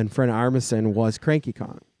 So and good. then Fred Armisen was Cranky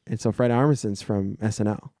Kong, and so Fred Armisen's from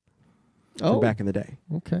SNL from back in the day.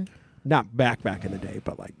 Okay. Not back in the day,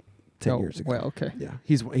 but like 10 years ago. Well, okay. Yeah,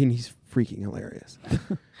 he's freaking hilarious.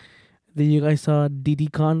 Did you guys saw Diddy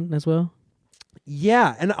Kong as well?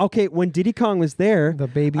 Yeah, and okay, when Diddy Kong was there, The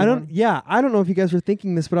baby I don't. one? Yeah, I don't know if you guys were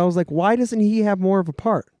thinking this, but I was like, why doesn't he have more of a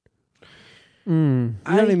part? Mm.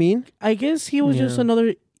 You know what I mean? I guess he was just Yeah.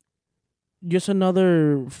 another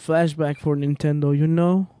flashback for Nintendo, you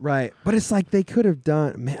know? Right, but it's like they could have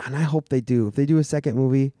done. Man, and I hope they do. If they do a second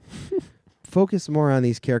movie, focus more on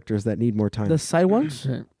these characters that need more time. The side ones?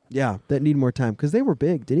 Right. Yeah, that need more time because they were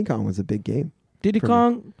big. Diddy Kong was a big game. Diddy For me.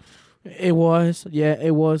 Kong, it was,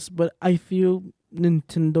 but I feel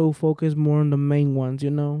Nintendo focused more on the main ones, you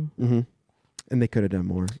know? Mm-hmm. And they could have done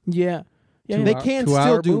more. Yeah. Yeah. They can still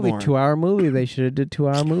 2-hour do movie, more. 2-hour movie. They should have did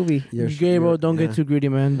 2-hour movie. Gabriel, don't get too greedy,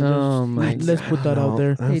 man. Oh, my Let's put that out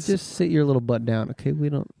there. Hey, just sit your little butt down, okay? We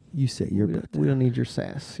don't. You sit your we, butt. we don't need your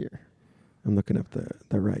sass here. I'm looking up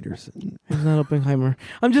the writers. It's not Oppenheimer.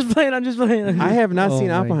 I'm just playing. I have not seen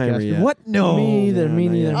Oh, my Oppenheimer gosh. yet. What? No. Me neither. Yeah, Me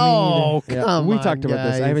not neither. yet. Me Oh, neither. Yeah, come we on, talked about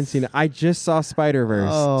this. I haven't guys. seen it. I just saw Spider-Verse,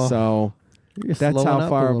 Oh. so You're that's slowing how up a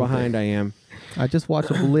far little behind bit. I am. I just watched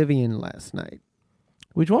Oblivion last night.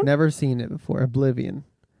 Which one? Never seen it before. Oblivion.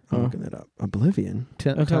 I'm Oh. looking that up. Oblivion.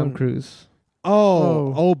 Okay. Tom Cruise.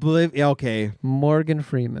 Oh, Oblivion. Okay, Morgan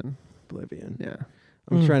Freeman. Oblivion. Yeah.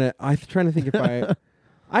 I'm trying to think if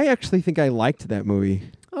I actually think I liked that movie.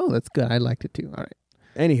 Oh, that's good. I liked it too. All right.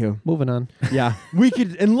 Anywho, Moving on. yeah, we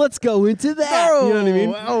could, and let's go into that. You know what I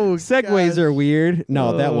mean? Oh, Segues are weird.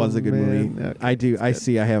 No, that was a good man. movie. Okay, I do. I good.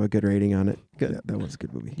 see. I have a good rating on it. Good. Yeah, that was a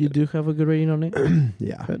good movie. You do have a good rating on it?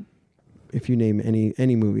 Yeah. Good. If you name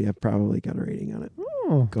any movie, I've probably got a rating on it.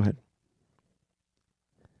 Oh. Go ahead.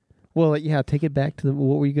 Well, yeah, take it back to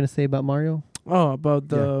what were you going to say about Mario? Oh, about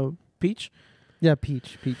the Peach? Yeah,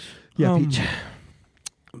 Peach. Yeah, Um, Peach.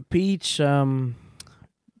 Peach,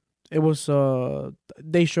 it was,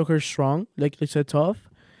 they shook her strong, like they said, tough.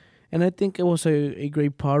 And I think it was a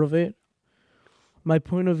great part of it. My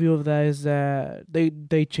point of view of that is that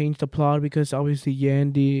they changed the plot because obviously,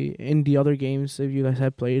 in the other games, if you guys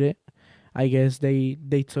have played it, I guess they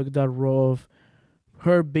took that role of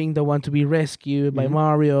her being the one to be rescued by Mhm.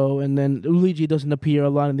 Mario, and then Luigi doesn't appear a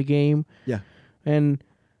lot in the game. Yeah. And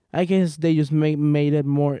I guess they just made it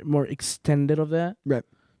more extended of that. Right.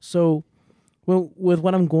 So, well, with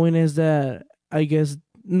what I'm going is that they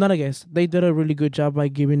did a really good job by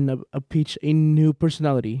giving a Peach a new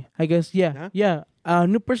personality. I guess, yeah, a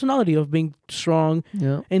new personality of being strong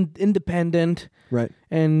Yeah. and independent. Right.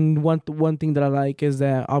 And one thing that I like is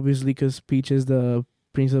that obviously because Peach is the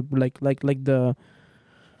princess, like the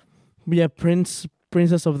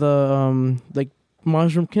princess of the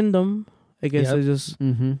Mushroom Kingdom. I guess Yep. it's just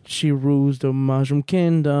Mm-hmm. she rules the Mushroom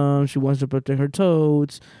Kingdom. She wants to protect her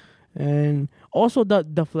toads, and also the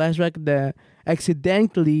flashback that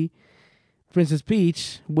accidentally Princess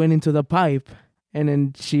Peach went into the pipe, and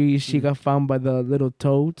then she got found by the little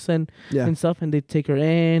toads and stuff, and they take her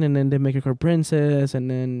in, and then they make her princess, and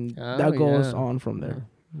then that goes on from there.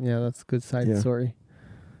 Yeah, that's a good side story. Yeah. Yeah. Yeah. Yeah, that's a good side Yeah. story.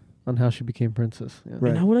 on how she became princess. Yeah. Right.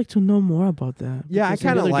 And I would like to know more about that. Yeah, I because in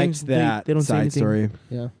kind of other liked games, that they don't say side anything. story.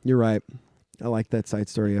 Yeah. You're right. I like that side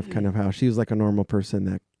story of kind of how she was like a normal person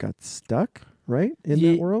that got stuck, right, in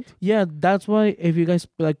Yeah. that world. Yeah, that's why if you guys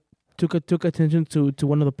like took attention to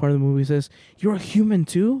one of the part of the movie, it says you're a human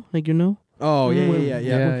too, like Oh yeah, When- yeah, yeah,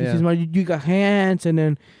 Yeah. yeah. when she's Mario, you got hands, and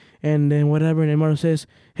then whatever, and then Mario says,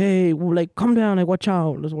 "Hey, well, like calm down, like watch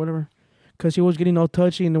out, or whatever," because she was getting all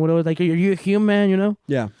touchy and whatever. Like, are you a human?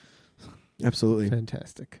 Yeah. Absolutely,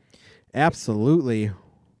 Fantastic. absolutely.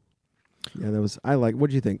 Yeah, that was. I like. What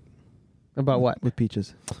do you think About what? with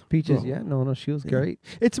Peaches? Peaches? Well, Yeah. No, she was yeah. great.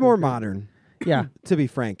 It's more Okay. modern, Yeah. to be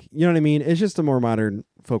frank. You know what I mean? It's just a more modern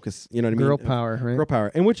focus. You know what I mean? Girl power, right? Girl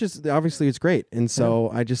power, and which is obviously it's great. And so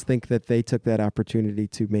I just think that they took that opportunity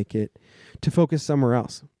to make it to focus somewhere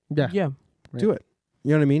else. Yeah. Yeah, Right. Do it.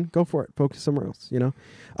 You know what I mean? Go for it. Focus somewhere else.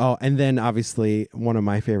 Oh, and then obviously one of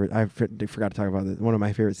my favorite. I forgot to talk about this. One of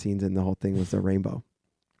my favorite scenes in the whole thing was the rainbow.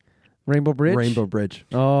 Rainbow Bridge. Rainbow Bridge.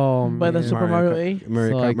 Oh, by the man. Super Mario 8.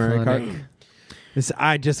 Mario So Kart. Mario Kart. iconic.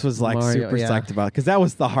 I just was like Mario, super yeah. psyched about it because that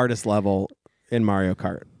was the hardest level in Mario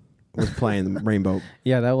Kart. Was playing the Rainbow.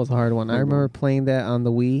 Yeah, that was a hard one. I Rainbow. remember playing that on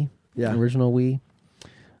the Wii, Yeah. original Wii.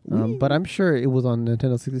 But I'm sure it was on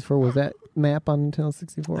Nintendo 64. Was that map on Nintendo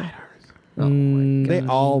 64? Oh my They gosh.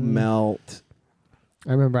 all melt.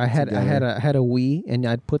 I remember I had together. a Wii, and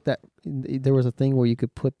I'd put that. There was a thing where you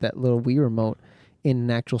could put that little Wii remote in an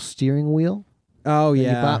actual steering wheel. Oh that you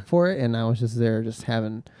yeah. bought for it, and I was just there, just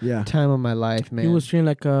having Yeah. time of my life, man. He was trained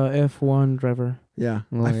like a F1 driver. Yeah.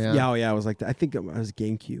 Oh, yeah. Oh yeah. I was like that. I think it was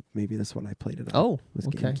GameCube. Maybe that's what I played it on. Oh, It was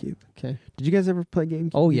okay. GameCube. Okay. Did you guys ever play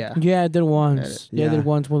GameCube? Oh yeah. Yeah, I did once. Yeah. Yeah, I did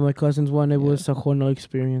once with my cousins. One, it Yeah. was a whole new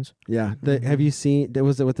experience. Yeah. Mhm. Have you seen?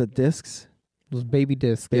 Was it with the discs? Those baby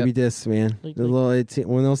discs. Baby Yep. discs, man. Like- The little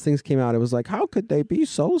when those things came out, it was like, how could they be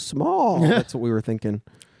so small? That's what we were thinking.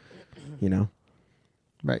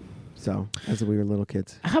 Right. So as we were little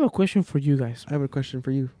kids. I have a question for you guys. I have a question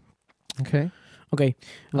for you. Okay. Okay.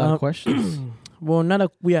 A lot Um, of questions. Well, not a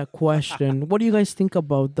question. What do you guys think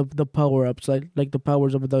about the power ups? Like the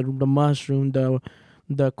powers of the mushroom,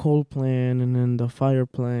 the coal plant, and then the fire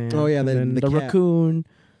plant. Oh, yeah, and the then the cat. raccoon.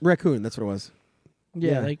 Raccoon. That's what it was.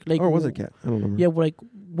 Yeah, like or was it a cat? I don't remember. Yeah, like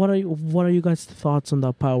what are you guys' thoughts on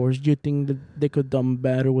the powers? Do you think that they could done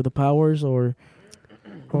better with the powers, or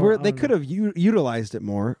They could have utilized it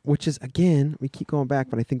more, which is again we keep going back,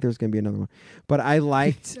 but I think there's going to be another one. But I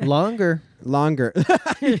liked Longer. longer.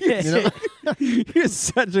 You're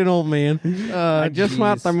such an old man. I just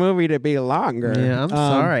want the movie to be longer. Yeah, I'm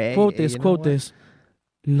sorry. quote Hey, this, you know quote what? this,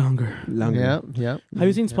 longer. Longer. Yep. Yep. Have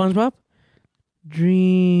you seen SpongeBob?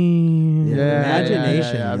 Dream. Yeah,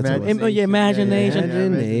 imagination. That's what it was. Imagination.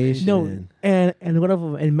 Imagination. No, and what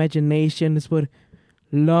of imagination is what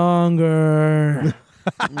longer.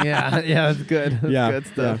 yeah. Yeah. That's good. That's Yeah, good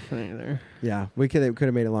stuff right there. Yeah, we could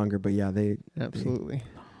have made it longer, but yeah, they. Absolutely.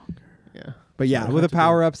 Yeah. But yeah, So with the have to do-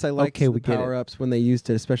 power ups, I like Okay, we the get it. power ups when they used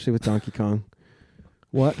it, especially with Donkey Kong.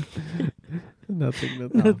 What? Nothing.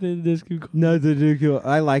 Nothing. This could go. No,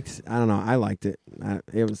 I liked. I don't know. I liked it.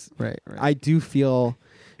 It was. Right. Right. I do feel.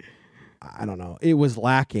 I don't know. It was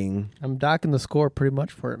lacking. I'm docking the score pretty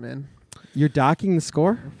much for it, man. You're docking the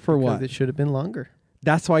score for Because what? it should have been longer.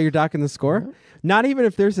 That's why you're docking the score. Yeah. Not even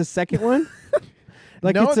if there's a second one.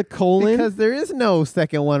 Like No, it's a colon. Because there is no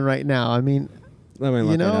second one right now. I mean, Let me look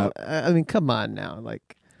you it know, up. I mean, come on now.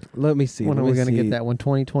 Like, Let me see. when are Let we me going to see. get that one?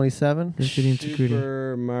 2027? Just getting too greedy.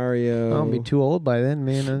 Super Mario. I'll be too old by then,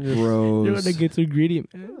 man. Bros. You're gonna get too greedy.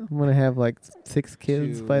 I'm going to have like 6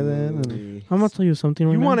 kids by then. And I'm gonna tell you something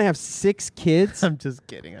right You now. want to have 6 kids? I'm just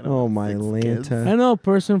kidding. I don't Oh want my 6 kids. Lanta. I know a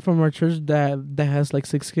person from our church that has like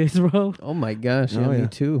 6 kids, bro. Oh my gosh. Yeah, Oh, yeah. me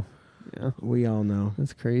too. Yeah. We all know.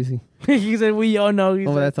 That's crazy. He said we all know. He's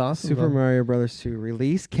Oh, like, that's awesome. Super though. Mario Brothers 2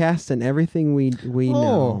 release, cast, and everything we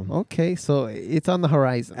know. Okay. So it's on the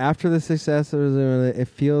horizon. After the success of it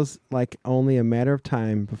feels like only a matter of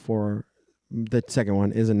time before the second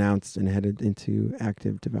one is announced and headed into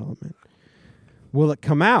active development. Will it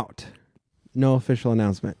come out? No official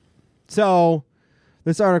announcement. So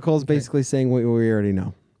this article is Okay. basically saying what we already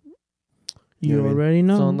know. You know what I mean? already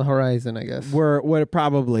know. It's on the horizon, I guess. We're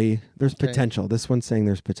probably there's Okay. potential. This one's saying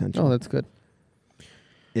there's potential Oh, that's good.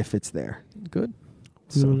 if it's there. Good.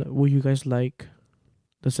 So Will you guys like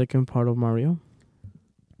the second part of Mario?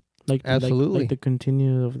 Like Absolutely. like the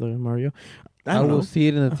continue of the Mario. I don't will know. see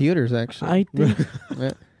it in the theaters, actually. I think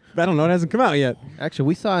I don't know. It hasn't come out yet. Actually,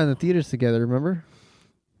 we saw it in the theaters together, remember?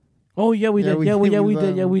 Oh yeah, we Yeah, did. we Yeah, did. we We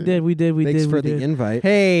did. Yeah, we did. We did. We Thanks did. for we the did. invite.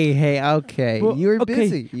 Hey, okay. Well, you were okay,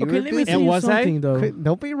 busy. You okay, were let me busy. tell you was I? something though.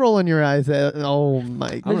 Don't be rolling your eyes at. Oh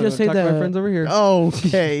my. I'm Let's just gonna say talk to my that- friends over here.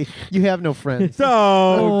 Okay, you have no friends.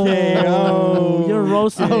 Okay. Oh, you're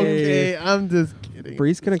roasting. Okay, I'm just kidding.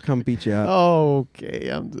 Bree's gonna come beat you up. Okay,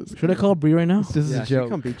 I'm just. Should I call Bree right now? It's just yeah, a she joke.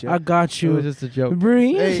 come beat you I up. got It was you, just a joke.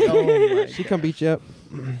 Bree. Hey, oh my. She come beat you up.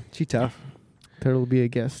 She tough. There will be a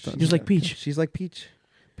guest. On Just like that. Peach. She's like Peach.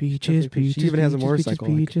 Peaches, Definitely Peach. peaches. She even has a peaches, motorcycle,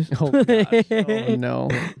 like- Peaches, peaches. Oh gosh. Oh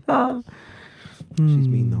no. She's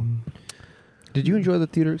mean, though. Did you enjoy the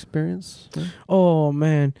theater experience? Oh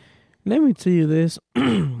man, let me tell you this,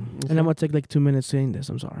 and I'm gonna take like 2 minutes saying this.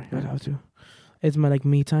 I'm sorry, I have to. It's my like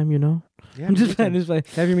me time, you know. Yeah, I'm just me playing. time. Just like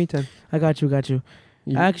Have your me time. I got you, got you.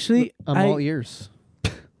 You- Actually, I'm all ears.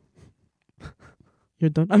 You're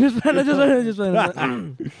done. I'm just playing. Just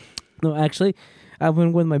playing. No, actually, I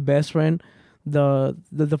went with my best friend the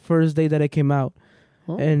first day that I came out.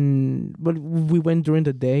 Oh. But we went during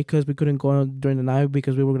the day because we couldn't go during the night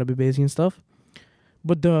because we were gonna be busy and stuff.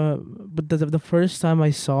 But the first time I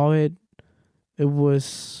saw it, it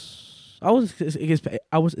was I was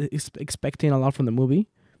expecting a lot from the movie,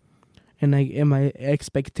 and my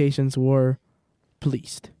expectations were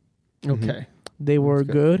pleased. Okay. They were That's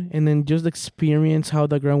good. good, and then just experience how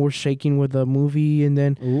the ground was shaking with the movie, and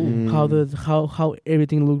then Ooh. how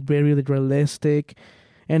everything looked very realistic,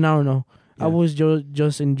 and I don't know. I Yeah. was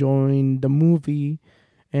just enjoying the movie,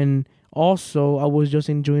 and also I was just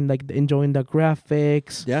enjoying the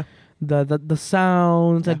graphics, Yeah. the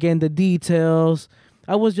sounds, Yeah. again the details.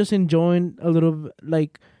 I was just enjoying a little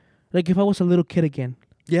like if I was a little kid again.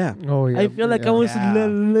 Yeah. Oh yeah. I feel like I was Yeah. a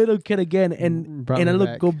little kid again, and Brought I me look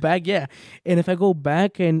back. go back, yeah. And if I go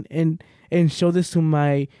back and show this to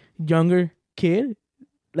my younger kid,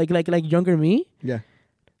 like younger me, Yeah.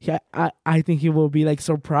 yeah, I think he will be like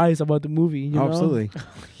surprised about the movie. You know? Absolutely.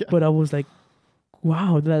 But I was like,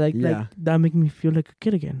 wow, Yeah. that make me feel like a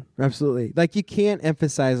kid again. Absolutely. Like you can't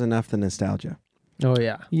emphasize enough the nostalgia Oh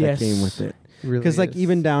yeah. Yes, that came with it. Really Because like is.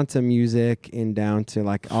 even down to music and down to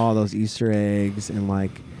like all those Easter eggs and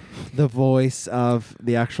like the voice of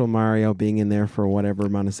the actual Mario being in there for whatever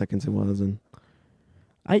amount of seconds it was, and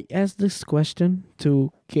I asked this question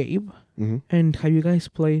to Gabe, Mhm. and have you guys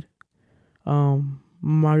played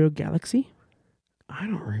Mario Galaxy? I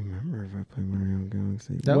don't remember if I played Mario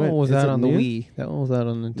Galaxy. that What, one was is out it on the new? Wii. That one was out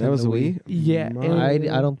on Nintendo That was a Wii. Yeah,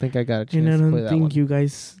 Mario- I don't think I got a chance And I to play don't that think one. you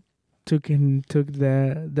guys took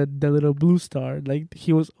the little blue star. Like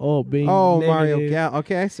he was all being Oh, Mario negative. Gal.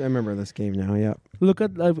 Okay, I remember this game now. Yep. Look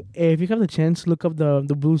at if you have the chance, look up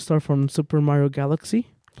the blue star from Super Mario Galaxy.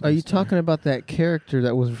 Are you talking about that character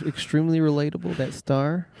that was extremely relatable? That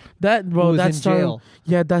star. That Who bro, was that in star. jail.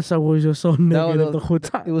 Yeah, that star was just so negative the whole It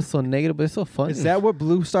time. was so negative, but it's so funny. Is that what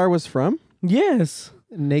Blue Star was from? Yes.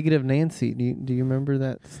 Negative Nancy? Do you remember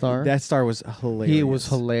that star? That star was hilarious. He was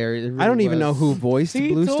hilarious. It I don't really even know was. who voiced See,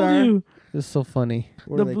 Blue told Star. you. It was so funny.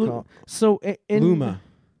 What The do they blue- call? So in Luma.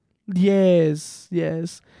 Yes.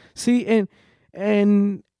 See, and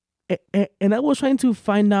I was trying to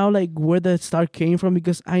find out like where the star came from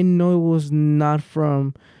because I know it was not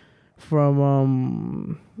from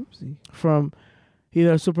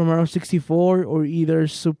either Super Mario 64 or either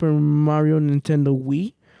Super Mario Nintendo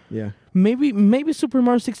Wii. Yeah. Maybe Super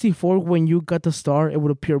Mario 64 when you got the star it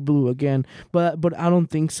would appear blue again, but I don't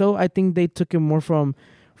think so. I think they took it more from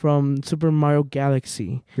Super Mario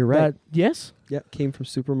Galaxy. You're right. Yes. Yep. Came from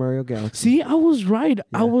Super Mario Galaxy. See, I was right.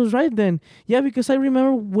 I Yeah. was right then. Yeah, because I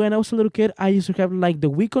remember when I was a little kid, I used to have like the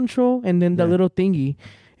Wii control and then the Yeah. little thingy,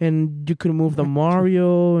 and you could move the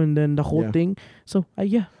Mario and then the whole Yeah. thing. So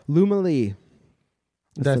yeah, Luma Lee.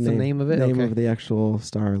 That's the name of it? Name Okay. of the actual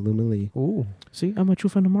star, Luma Lee. Ooh. see, I'm a true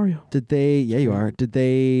fan of Mario. Did they? Yeah, you are. Did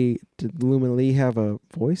Luma Lee have a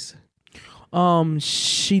voice?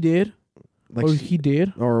 She did, Like or she- he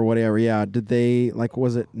did. or whatever. Yeah. Did they like?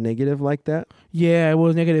 Was it negative like that? Yeah, it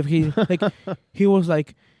was negative. He like he was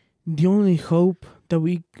like the only hope that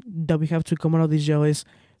we have to come out of this jail is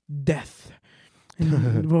death.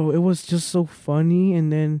 And bro, it was just so funny.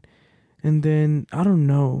 And then I don't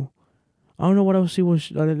know what else he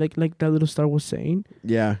was like that little star was saying.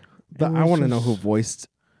 Yeah. But It I was want to know who just- voiced.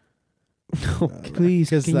 Please,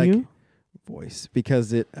 'cause, can like, you? voice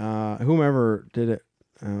because it whomever did it,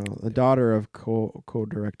 the daughter of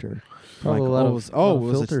co-director. Probably a lot of was it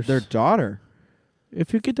filters. their daughter?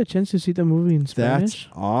 If you get the chance to see the movie in Spanish,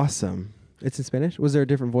 That's awesome. It's in Spanish. Was there a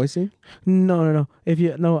different voicing? no. If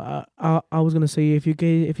you I was gonna say if you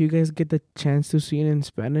guys get the chance to see it in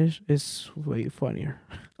Spanish, it's way funnier.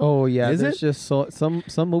 Oh yeah, Is there's it? just some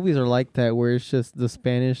movies are like that where it's just the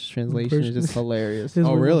Spanish translation is just hilarious. This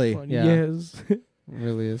Oh, was really? funny. Yeah. Yes. It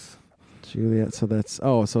really is. Juliet. So that's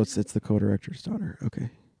so it's the co-director's daughter. Okay,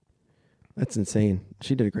 that's insane.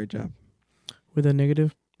 She did a great job. With the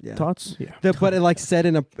negative Yeah. thoughts. Yeah. But it like said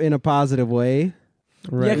in a positive way.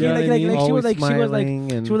 Right. Yeah, like she was Always like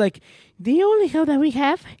smiling and she was like the only help that we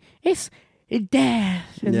have is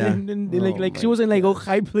death. And Yeah. then Oh like she my wasn't like oh gosh.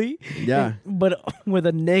 hypely. Yeah. But with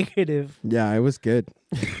a negative. Yeah, it was good.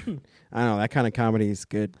 I don't know, that kind of comedy is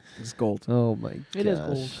good. It's gold. Oh my It is gosh.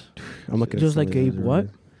 gold. I'm looking Just at like Gabe, what?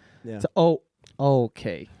 Yeah. So,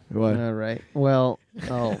 okay. What? All right. Well,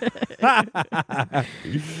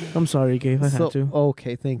 I'm sorry, Gabe. I so, had to.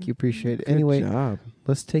 okay, thank you. Appreciate it. Good Anyway, job.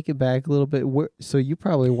 let's take it back a little bit. So you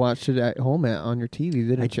probably watched it at home on your TV,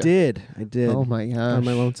 didn't I you? did. Oh my gosh. On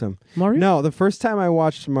my lonesome. Mario? No, the first time I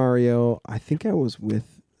watched Mario, I think I was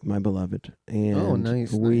with my beloved, and Oh,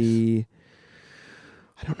 nice, we.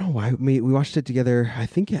 I don't know why we watched it together. I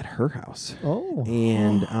think at her house, Oh.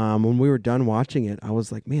 and when we were done watching it, I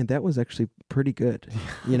was like, "Man, that was actually pretty good,"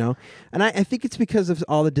 you know. And I think it's because of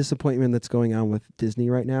all the disappointment that's going on with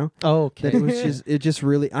Disney right now. Okay. That it just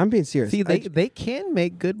really. I'm being serious. See, they can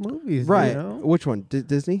make good movies, right. You know? Which one?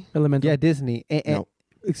 Disney? Elemental. Yeah, Disney. No.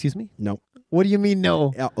 Excuse me. No. What do you mean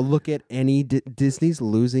no? Look at any Disney's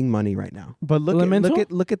losing money right now. But Elemental?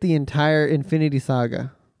 look at the entire Infinity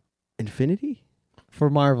Saga Infinity. for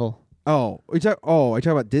Marvel. Oh, are you talking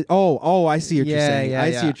about I see what you're Yeah, saying. yeah, I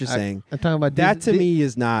yeah. see what you're saying. I'm talking about That to me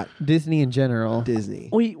is not Disney in general. Disney.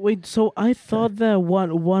 Wait. So I thought that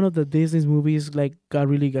one of the Disney's movies like got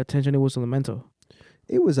attention. It was Elemental.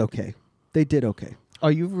 It was okay. They did okay.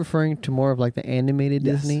 Are you referring to more of like the animated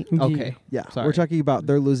Yes. Disney? Yeah. Okay. Yeah, Sorry. we're talking about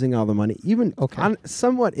they're losing all the money, even Okay. on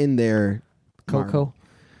somewhat in their Coco.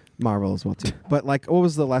 Marvel as well too. But like, what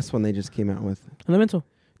was the last one they just came out with? Elemental.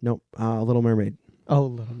 Nope, Little Mermaid. Oh,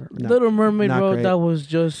 Little Mermaid. No, Little Mermaid, not bro. great. That was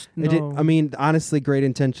just no. It did. I mean, honestly, great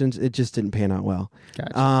intentions. It just didn't pan out well.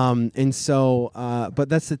 Gotcha. And so, but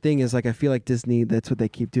that's the thing is like I feel like Disney. That's what they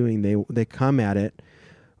keep doing. They come at it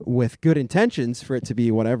with good intentions for it to be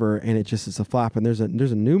whatever, and it just is a flop. And there's a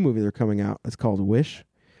new movie they're coming out. It's called Wish,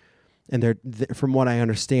 and from what I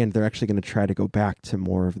understand, they're actually going to try to go back to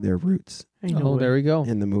more of their roots Ain't no Oh, way. there we go.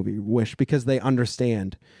 in the movie Wish because they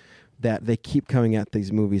understand that they keep coming at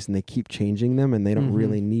these movies and they keep changing them, and they don't Mhm.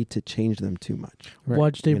 really need to change them too much. Right.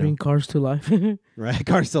 Watch they You know. bring Cars to life. Right,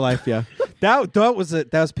 Cars to Life. Yeah, that was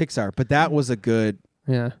Pixar, but that was a good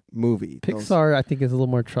Yeah. movie. Those- Pixar, I think, is a little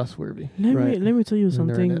more trustworthy. Right. let me tell you When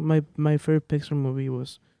they're in something. My favorite Pixar movie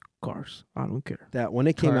was Cars. I don't care. That when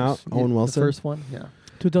it came Cars. out, Owen Yeah, Wilson, The first one? Yeah.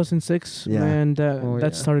 2006. Yeah. And Oh,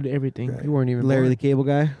 that yeah. started everything. Right. You weren't even Larry born. the Cable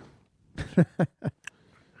Guy.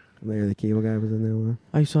 Larry the Cable Guy was in that one.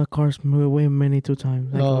 I saw Cars way many two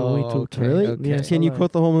times. Like, Oh, way too okay, times. Really? okay. Yes, Can you alright.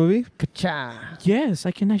 quote the whole movie? Ka-cha. Yes,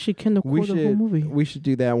 I can actually quote the whole movie. We should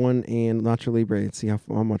do that one and Nacho Libre and see how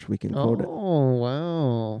much we can quote it. Oh,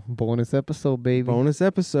 wow. Bonus episode, baby. Bonus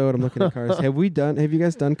episode. I'm looking at Cars. Have you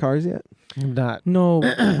guys done Cars yet? Not. No,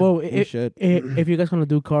 well, We should. if you guys want to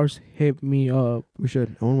do Cars, hit me up. We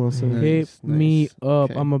should. Owen Wilson. Nice, Hit me nice.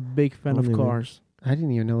 up. Okay. I'm a big fan of Only one. Cars. I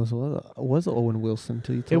didn't even know it was Owen Wilson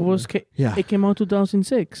until you It told was me. Yeah. it came out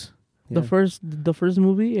 2006. Yeah. The first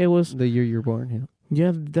movie. It was The year you're born, yeah.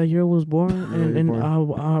 yeah. That year I was born, Year and you're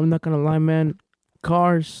I'm not gonna lie, man.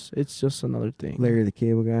 Cars, it's just another thing. Larry the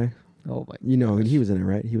Cable Guy. Oh, my You know, gosh. he was in it,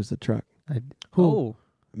 right? He was the truck. Who? Oh.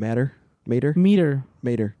 Mater. Mater,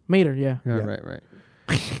 Mater. yeah. Yeah, Yeah. right.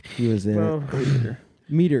 He was in Bro. it.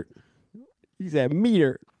 Meter. He's at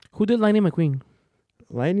Meter. Who did Lightning McQueen?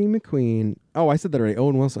 Lightning McQueen. Oh, I said that already.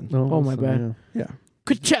 Owen Wilson. Oh, my bad. Yeah.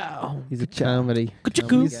 Good job. He's a Good job. comedy. Good job.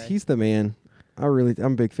 comedy He's guy. he's the man. I'm a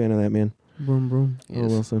big fan of that man. Boom, boom. Owen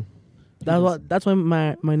Yes. Wilson. That's why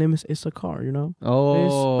my name is Issachar. You know, Oh,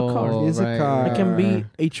 It's a car. It's a right, car. I can be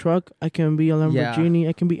a truck. I can be a Lamborghini.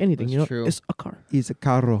 I can be anything. That's You know, true. it's a car. He's a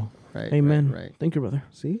carro. Right, Amen. Right. Thank you, brother.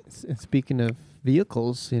 See? And speaking of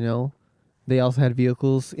vehicles, they also had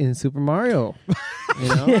vehicles in Super Mario.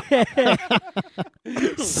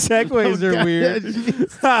 Segways are weird.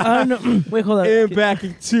 I don't know. Wait, hold on. And back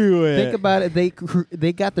to it. Think about it.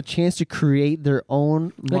 They got the chance to create their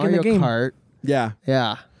own Like in the Mario game. Kart. Yeah.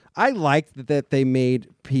 Yeah. I liked that they made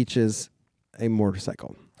Peaches a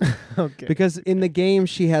motorcycle. Okay. Because in the game,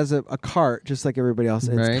 she has a cart just like everybody else.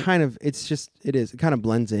 And Right. it kind of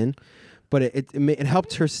blends in. But it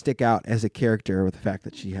helped her stick out as a character with the fact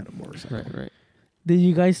that she had a motorcycle. Right. Did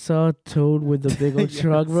you guys saw Toad with the big old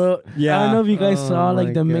truck, bro? Yeah. I don't know if you guys Oh saw like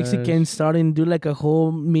my the gosh. Mexicans starting to do like a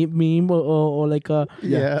whole meme or like a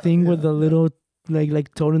Yeah. thing with the little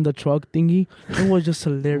towing the truck thingy. It was just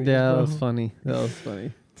hilarious. Yeah, bro. that was funny. That was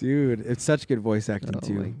funny. Dude, it's such good voice acting Oh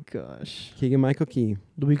too. my gosh. Keegan Michael Key.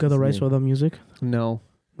 Do we got the His rights name. for the music? No.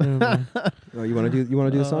 Never mind. Oh, you want to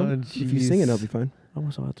do the song? Oh, If you sing it, it'll be fine. I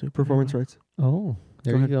was about to. Performance rights. Oh,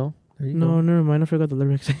 there Go you ahead. go. There you No, go. never mind. I forgot the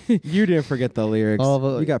lyrics. You didn't forget the lyrics. All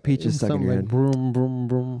of it, You got peaches stuck in something your like head. broom, broom,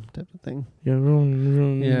 broom type of thing.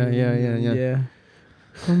 Yeah, Yeah. Yeah.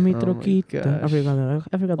 Con mi Oh my troquita. I gosh.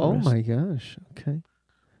 forgot the Oh rest. my gosh. Okay.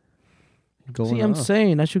 Going See, I'm off.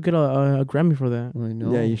 saying I should get a Grammy for that. I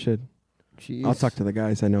know. Yeah, you should. Jeez. I'll talk to the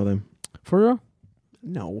guys. I know them. For real?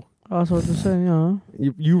 No. I was about to say, yeah.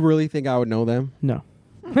 You really think I would know them? No.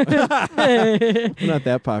 I'm not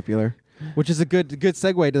that popular. Which is a good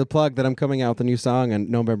segue to the plug that I'm coming out with a new song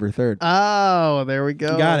on November 3rd. Oh, there we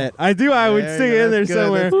go. Got it. I do. I would There sing you it go. in there That's good.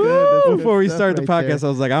 somewhere. That's good. That's good Before we stuff start the right podcast, there.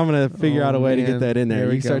 I was like, I'm going to figure out a way to get man. that in there. There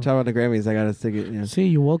we You start go. talking about the Grammys, I got to stick it. Yeah. See,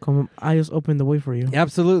 you're welcome. I just opened the way for you.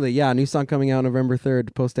 Absolutely. Yeah. New song coming out November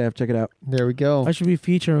 3rd. Post staff. Check it out. There we go. I should be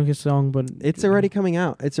featured on his song, but It's already coming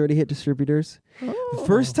out. It's already hit distributors. Oh.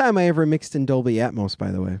 First time I ever mixed in Dolby Atmos,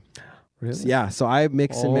 by the way. Really? Yeah. So I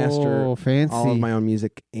mix and master Oh, fancy. all of my own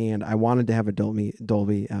music, and I wanted to have a Dolby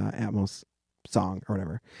Atmos song or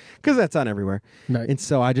whatever, because that's on everywhere. Right. And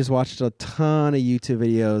so I just watched a ton of YouTube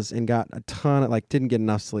videos and got a ton of didn't get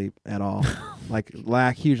enough sleep at all,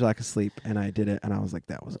 huge lack of sleep, and I did it, and I was like,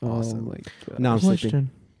 that was awesome. Oh my God. Now I'm sleeping.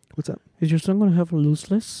 question. What's up? Is your song going to have a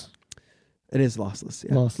lossless? It is lossless.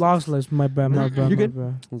 Yeah. Lossless. My bad. You My good?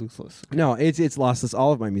 bad. Looseless. No, it's lossless.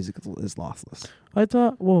 All of my music is lossless. I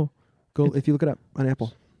thought, whoa, Go if you look it up on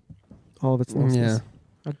Apple. All of it's lossless. Yeah.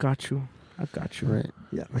 I got you. Right.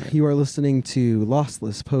 Yeah. You are listening to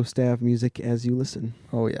lossless post-av music as you listen.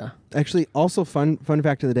 Oh yeah. Actually, also fun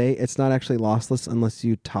fact of the day, it's not actually lossless unless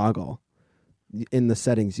you toggle. In the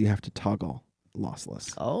settings, you have to toggle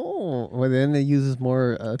lossless. Oh, well then it uses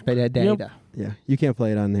more data. Yeah, you can't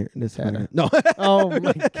play it on there. It's fine. Data. No, Oh my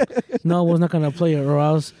God. No, I was not going to play it, or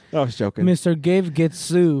else I was joking. Mr. Gabe gets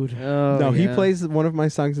sued. Oh, No, he yeah. plays one of my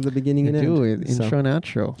songs at the beginning You and do end. it. Intro and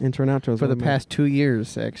outro Intro and outro is for one the of my- past 2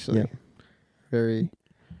 years, actually. Yeah. Very.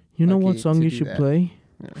 You know what Lucky song to you do should that. play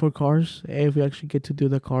Yeah. for Cars? If we actually get to do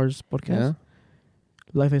the Cars podcast. Yeah.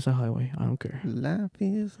 Life is a highway. I don't care. Life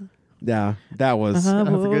is. Yeah, that was I was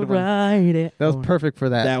a will good one. ride it. That was Oh. perfect for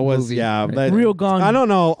that. That was- movie yeah, right that- there. Real Gone. I don't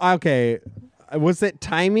know. Okay, was it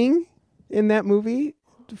timing in that movie?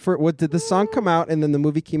 For what did the song come out and then the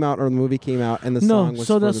movie came out, or the movie came out and the No, song was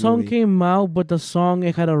so for the song movie? came out, but the song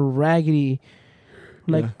it had a raggedy,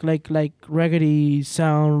 like raggedy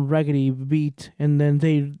sound, raggedy beat, and then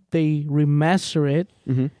they remaster it,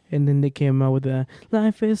 Mhm. and then they came out with the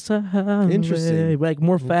 "Life is a Highway," Interesting. like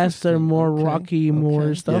more faster, Interesting. more Okay. rocky, more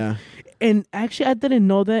Okay. stuff. Yeah. And actually, I didn't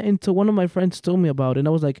know that until one of my friends told me about it, and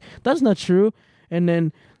I was like, "That's not true." And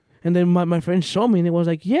then my friend showed me, and it was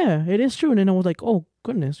like, "Yeah, it is true." And then I was like, "Oh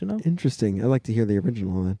goodness, Interesting. I'd like to hear the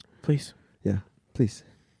original then. please." Please.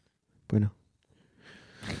 Bueno.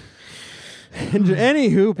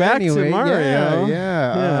 Anywho, back Anyway, to Mario.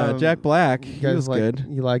 Yeah. Yeah, Jack Black. You He guys was like, good.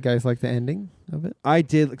 You guys like the ending of it? I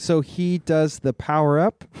did. So he does the power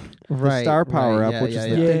up, the star power up, which is the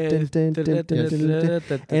Yeah. dun, dun, dun, dun, dun, dun,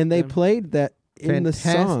 dun. And they played that in the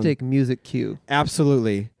song. Fantastic music cue.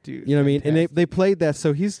 Absolutely. Dude, You know what I mean? And fantastic. they played that,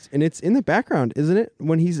 so it's in the background, isn't it?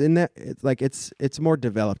 When he's in that, it's like it's more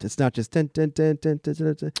developed. It's not just dun, dun, dun, dun, dun,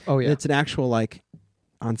 dun, dun. Oh yeah. It's an actual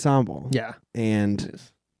ensemble. Yeah. And It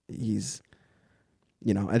is. he's,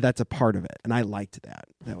 and that's a part of it. And I liked that.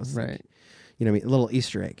 That was like, Right. you know what I mean? A little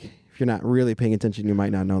Easter egg. If you're not really paying attention, you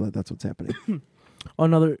might not know that that's what's happening.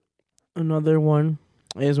 Another one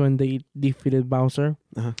is when they defeated Bowser.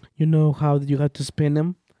 Uh-huh. You know how you got to spin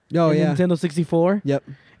him? Oh in yeah. Nintendo 64. Yep.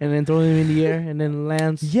 And then throw him in the air and then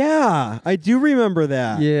lands. Yeah, I do remember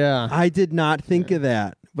that. Yeah. I did not think of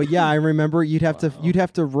that. But yeah, I remember you'd have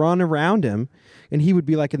to run around him, and he would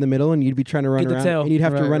be like in the middle, and you'd be trying to run Get the around, tail. and you'd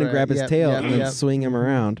have to Right, run and right. grab his Yep, tail yep, and then yep. swing him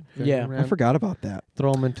around. Yeah. I forgot about that.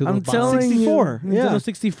 Throw him into I'm the telling box. 64, you, yeah. Nintendo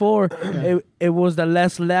 64, it was the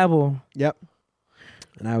last level. Yep.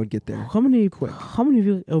 And I would get there. How many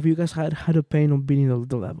of you guys had a pain on beating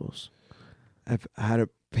the levels? I've had a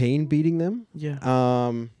pain beating them. Yeah.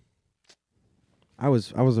 I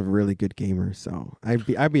was a really good gamer, so I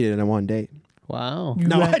beat it in one day. Wow. You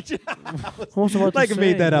No, had- I was about to like I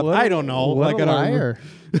made say, that up. what I don't know. What Like a I don't remember.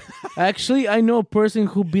 liar. Actually, I know a person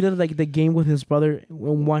who beat it like the game with his brother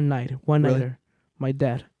in one night. One Really? nighter. My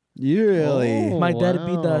dad. Really? Oh. My dad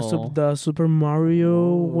beat the Super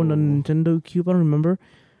Mario on the Nintendo Cube. I don't remember.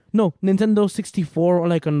 No, Nintendo 64 or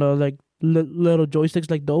like on the little joysticks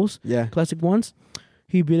like those Yeah. classic ones.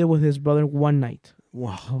 He beat it with his brother one night.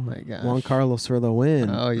 Wow. Oh my gosh. Juan Carlos for the win.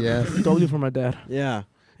 Oh yes. W for my dad Yeah.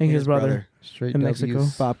 and his brother. Straight In W's. Mexico.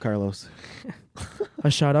 Bob Carlos. A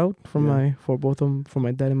shout out for Yeah. for both of them, for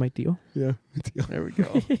my dad and my tío. Yeah. There we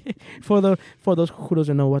go. For those who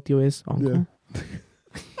doesn't know what tío is, uncle.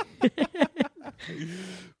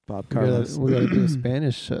 Bob Carlos. We gotta do a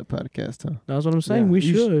Spanish podcast, huh? That's what I'm saying. Yeah. We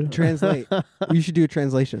You should. translate. You should do a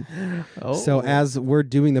translation. Oh. So as we're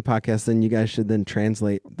doing the podcast, then you guys should then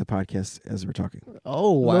translate the podcast as we're talking.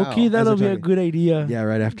 Oh wow. Low key, that'll be a talking. good idea. Yeah,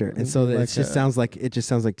 right after. And so that Like it just a-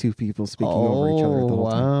 sounds like two people speaking over each other the whole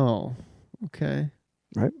time. wow. Okay.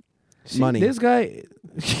 See, Money. This guy.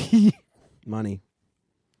 Money.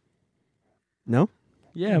 No?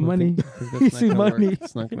 Yeah, money. Easy Easy money.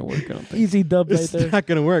 It's not gonna work. I don't think. Easy dub right It's there. not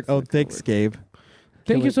gonna work. Oh, not gonna thanks, work. Gabe.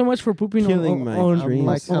 Thank you so much for pooping killing on, my on, dreams. I'm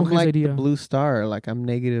like on I'm his like idea. the blue star. Like I'm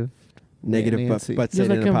negative. Negative, Nancy. but Just said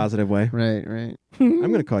like in a him. positive way. Right. Right. I'm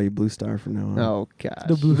gonna call you Blue Star from now on. Oh gosh.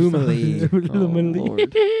 The blue Lumalee. star. Oh, Lumalee.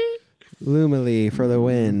 Lord. Lumalee for the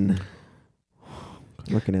win.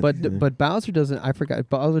 Looking at But Bowser doesn't. I forgot.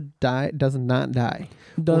 Bowser does not die.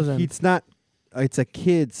 Doesn't. It's not. It's a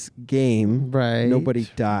kid's game. Right. Nobody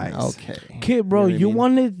dies. Okay. Kid, bro, You know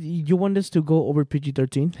what I mean? you want this to go over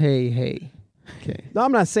PG-13? Hey. Okay. No,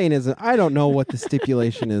 I'm not saying is. I don't know what the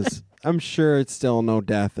stipulation is. I'm sure it's still no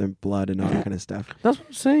death and blood and all that kind of stuff. That's what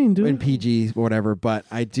I'm saying, dude. And PG, whatever. But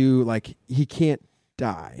I do like he can't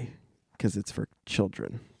die because it's for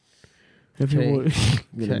children. If you Okay. would. You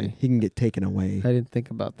know what I Okay. mean? He can get taken away. I didn't think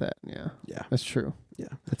about that. Yeah. Yeah, That's true. yeah.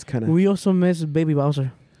 That's kind of. We also miss Baby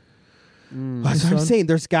Bowser. That's what I'm Son. saying.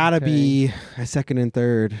 There's got to Okay. be a second and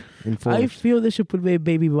third and fourth. I feel they should put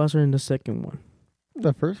Baby Bowser in the second one.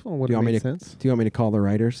 The first one would Do you want me make to- sense. Do you want me to call the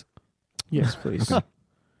writers? Yes, please. Okay.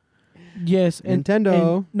 Yes, and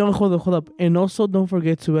Nintendo. and- no, hold up, and also don't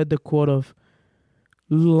forget to add the quote of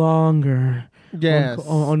longer Yes.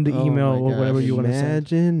 on the Oh email my or whatever gosh. you want to say.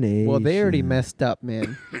 Imagination. Well, they already messed up,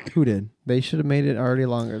 man. Who did? They should have made it already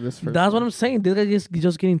longer. This first. That's what one. I'm saying. This guy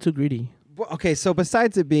just getting too greedy. Well, okay, so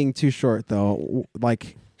besides it being too short, though,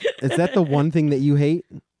 like, is that the one thing that you hate,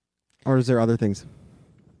 or is there other things?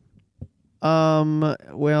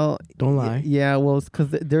 Well, Don't lie. Yeah. Well, it's because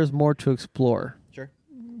there's more to explore. Sure.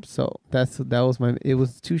 So that was my. It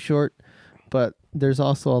was too short, but there's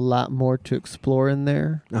also a lot more to explore in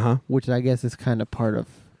there, Uh huh. which I guess is kind of part of.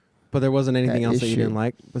 But there wasn't anything That else that you issue. didn't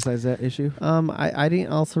like besides that issue. I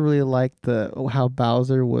didn't also really like how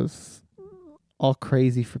Bowser was all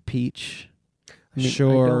crazy for Peach.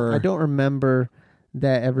 Sure. I don't remember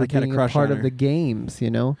that ever Like, had a being a crush part on of her. the games. You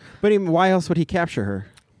know. But even, why else would he capture her?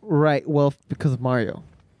 Right. Well, because of Mario.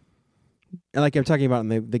 And like I'm talking about in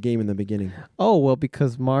the game in the beginning. Oh, well,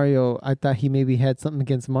 because Mario, I thought he maybe had something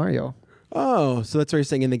against Mario. Oh, so that's what you're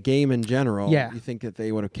saying in the game in general. Yeah. You think that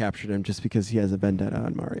they would have captured him just because he has a vendetta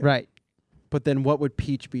on Mario. Right. But then what would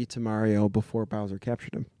Peach be to Mario before Bowser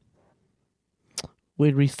captured him?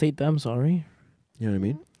 Wait, restate that. I'm sorry. You know what I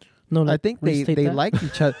mean? No, I like, think they restate that. like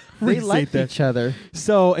each other. They Restate like that. each other.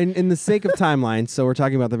 So in the sake of timeline, so we're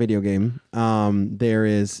talking about the video game. There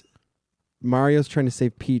is Mario's trying to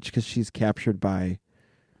save Peach because she's captured by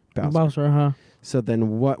Bowser. Bowser, huh? So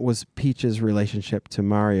then what was Peach's relationship to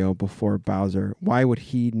Mario before Bowser? Why would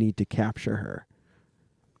he need to capture her?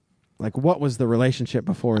 Like, what was the relationship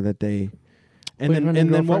before that they... And Boyfriend then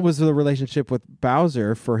and what girlfriend? was the relationship with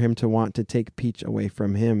Bowser for him to want to take Peach away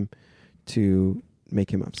from him to make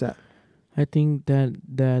him upset? I think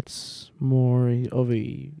that's more of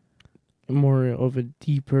a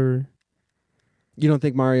deeper. You don't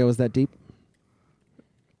think Mario is that deep?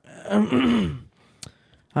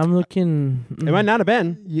 I'm looking. It might not have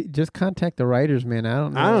been. You just contact the writers, man. I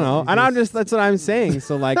don't know. I don't know. You And I'm just, that's what I'm saying.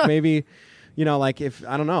 So like maybe, like if,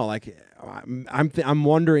 I don't know, like I'm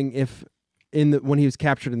wondering if when he was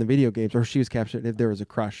captured in the video games or she was captured, if there was a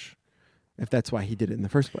crush, if that's why he did it in the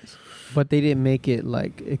first place. But they didn't make it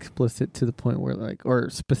like explicit to the point where like, or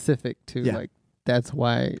specific to Yeah. like, that's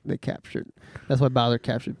why they captured. That's why Bowser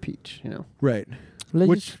captured Peach, you know. Right. Let's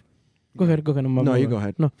Which- just, go ahead. No, you go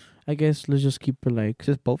ahead. No, I guess let's just keep it like.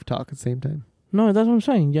 Just both talk at the same time. No, that's what I'm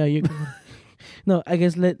saying. Yeah, you. No, I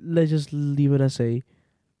guess let's just leave it as they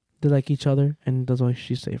like each other, and that's why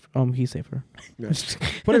she's safe. He's safer.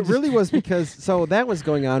 But it really was because, so that was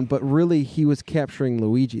going on, but really he was capturing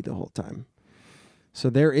Luigi the whole time. So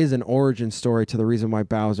there is an origin story to the reason why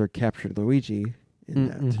Bowser captured Luigi in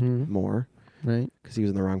that Mhm. more, Right. because he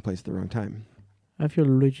was in the wrong place at the wrong time. I feel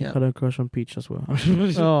Luigi Yeah. had a crush on Peach as well.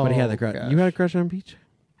 Oh, But he had the crush. gosh. You had a crush on Peach?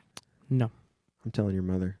 No, I'm telling your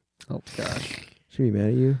mother. Oh gosh. She'd be mad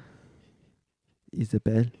at you.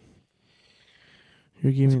 Isabel.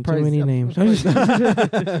 You're giving too Surprised- many I'm names. I'm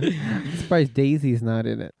surprised Daisy's not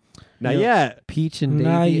in it. Not yet. Peach and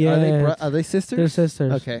Not Daisy. yet. Are they sisters? They're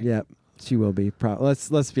sisters. Okay. Yep. She will be.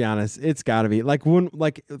 Let's be honest. It's got to be like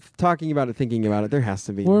talking about it, thinking about it. There has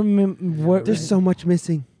to be. There's so much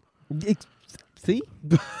missing. See?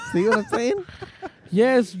 See what I'm saying?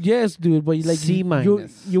 Yes, dude. But like C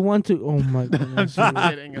minus. you want to? Oh my goodness.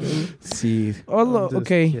 See. Although, I'm just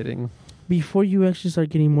okay. kidding. Before you actually start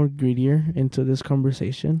getting more greedier into this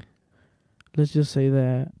conversation, let's just say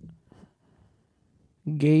that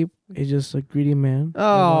Gabe is just a greedy man. that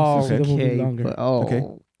wants to see the movie okay. longer. Okay.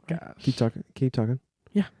 Gosh. Keep talking.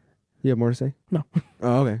 Yeah. You have more to say? No.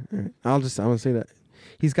 Oh, okay. All right. I want to say that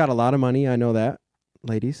he's got a lot of money. I know that,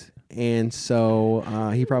 ladies, and so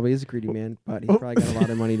he probably is a greedy man, but he's probably got a lot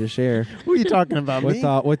of money to share Who are you talking about? with me?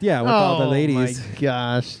 all the ladies. Oh my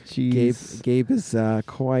gosh, jeez. Gabe is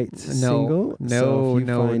quite single. So if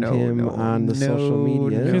you find him on the social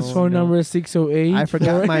media. His phone number is 608. I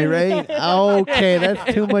forgot my rate. Okay,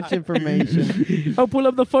 that's too much information. I'll pull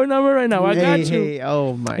up the phone number right now. I got you. Hey,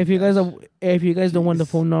 oh my. If you guys don't want the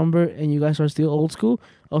phone number and you guys are still old school,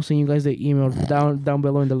 I'll send you guys the email down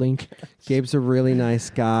below in the link. Gabe's a really nice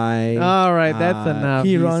guy. All right, that's enough.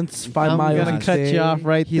 He runs 5 miles. I'm gonna each cut day. you off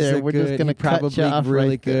right He's there. a We're just gonna cut probably you off really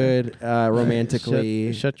right there. good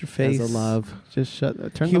romantically. Shut your face. As a love. Just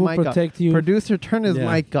turn He the will mic off. protect you. Producer, turn his Yeah.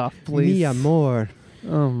 mic off, please. Mi amor.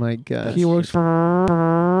 Oh my gosh. He works for.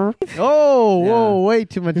 Oh, Yeah. whoa, way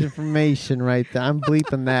too much information right there. I'm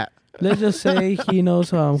bleeping that. Let's just say he knows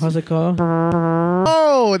how's it called?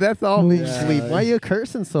 Oh, that's all me Yeah. sleep. Why are you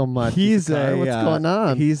cursing so much? He's Car? What's going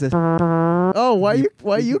on? He's a. Oh, why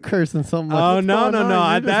you cursing so much? Oh What's no going no on?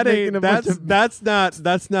 no! You're just That making ain't a bunch of- that's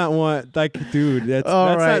not what like dude. That's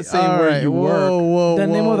All right, not saying all where right. you Whoa, work. whoa, The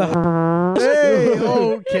name whoa. of the. Hey,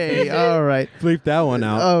 okay, all right, Bleep that one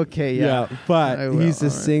out. okay, yeah. but I will, he's a all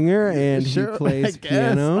right. singer and Sure, he plays I guess,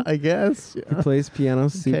 piano. I guess. He plays piano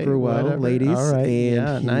super well, whatever. ladies. All right, And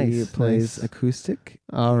yeah, he nice, plays nice. acoustic.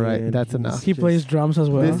 All right, And that's he's enough. He plays drums as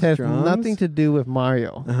well. This has drums. nothing to do with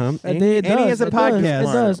Mario. Uh-huh. And, It and he has a does,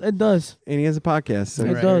 podcast. It does. And he has a podcast. So It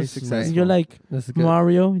he's Right. very does. successful. You're like This is good.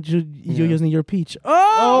 Mario. You Yeah. just need your peach.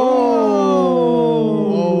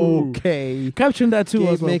 Oh, okay. Caption that too Gabe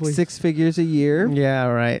as well, makes please. 6 figures a year. Yeah,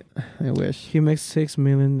 right. I wish. He makes $6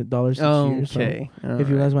 million each year. So Okay. if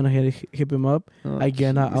you guys want to hit him up,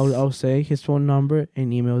 again, I'll say his phone number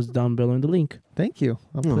and email is down below in the link. Thank you.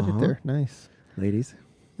 I'll put it Aw. there. Nice. Ladies.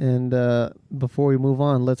 And before we move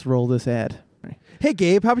on, let's roll this ad. Hey,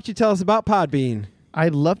 Gabe, how about you tell us about Podbean?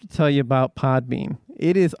 I'd love to tell you about Podbean.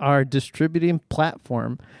 It is our distributing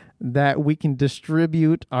platform that we can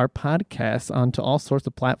distribute our podcasts onto all sorts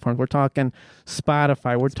of platforms. We're talking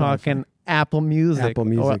Spotify. We're talking Apple Music. Apple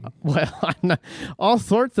Music. Well, all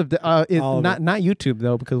sorts of All of not YouTube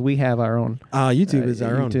though, because we have our own. YouTube is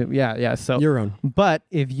our own. YouTube. Yeah. So Your own. but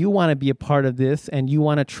if you want to be a part of this and you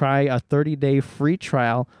want to try a 30-day free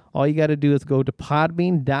trial, all you got to do is go to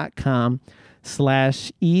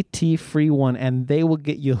podbean.com/ETFree1 and they will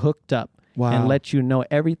get you hooked up Wow. and let you know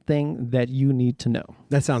everything that you need to know.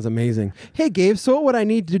 That sounds amazing. Hey, Gabe, so what would I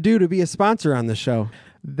need to do to be a sponsor on the show?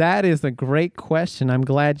 That is a great question. I'm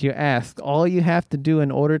glad you asked. All you have to do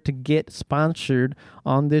in order to get sponsored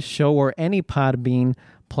on this show or any Podbean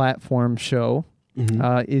platform show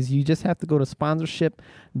is you just have to go to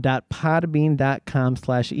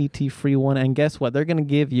sponsorship.podbean.com/ETFree1. And guess what? They're going to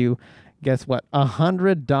give you,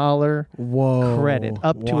 $100 credit,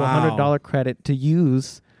 up to $100 credit to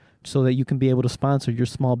use so that you can be able to sponsor your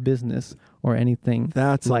small business or anything.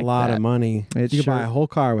 That's like a lot that. of money. It You can sure- buy a whole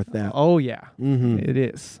car with that. Oh, yeah. Mm-hmm. It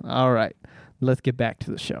is. All right. Let's get back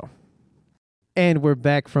to the show. And we're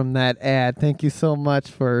back from that ad. Thank you so much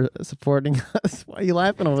for supporting us. Why are you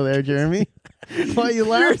laughing over there, Jeremy? Why are you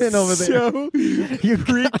laughing over there? So you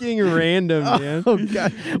freaking random, man. Oh,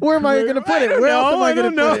 God. Where am I going to put it? Where else am I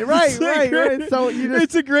going to put it? Right. So you just...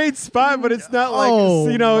 It's a great spot, but it's not like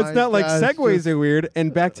it's not like segues are weird.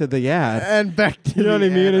 And back to the ad. And back to You know what the I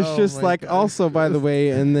mean? ad. It's Oh, just my like God. also, by the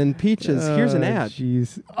way, and then Peaches. Here's an ad.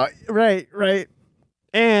 Jeez. Right.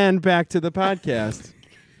 And back to the podcast.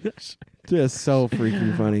 Just so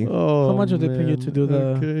freaking funny. Oh, How much would they pay you man. to do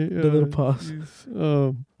the little pause?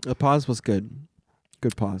 jeez. The pause was good.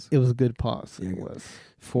 Good pause. It was a good pause. Yeah. It was.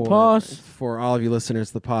 Pause. For all of you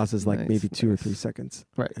listeners, the pause is like Nice, maybe 2 or nice. 3 seconds.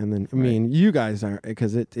 Right. And then, I mean, you guys are,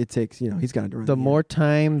 because it takes, he's got to run. The more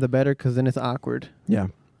time, the better, because then it's awkward. Yeah.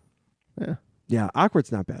 Yeah. Yeah.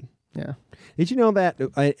 Awkward's not bad. Yeah. Did you know that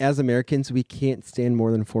as Americans, we can't stand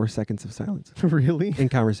more than 4 seconds of silence Really? in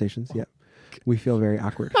conversations? Yeah. We feel very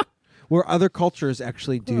awkward. Where other cultures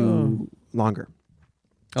actually do longer.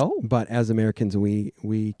 Oh, But as Americans,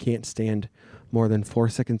 we can't stand more than 4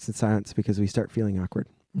 seconds in silence because we start feeling awkward.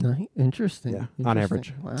 interesting. Yeah, on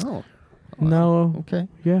Interesting. average. Wow. No. Okay.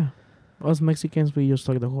 Yeah. Us Mexicans, we just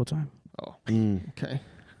talk the whole time. Oh, Mm. okay.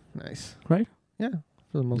 Nice. Right? Yeah,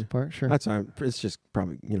 for the most part, sure. That's why it's just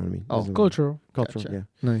probably, you know what I mean? Oh, Doesn't- Cultural. Cultural, Gotcha.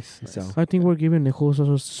 yeah. Nice. So- nice. I think we're giving the whole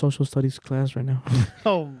social studies class right now.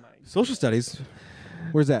 Oh my. Social studies.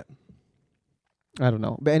 Where's that? I don't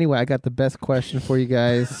know. But anyway, I got the best question for you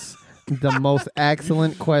guys. The most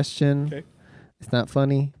excellent question. Okay. It's not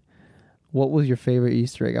funny. What was your favorite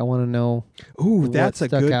Easter egg? I want to know. Ooh, What that's a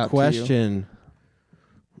stuck good out to you? question.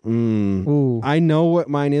 Ooh, I know what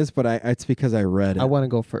mine is, but it's because I read it. I want to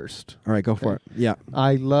go first. All right, go for it. Yeah.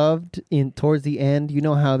 I loved towards the end. You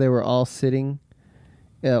know how they were all sitting.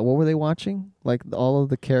 What were they watching? Like all of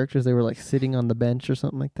the characters, they were like sitting on the bench or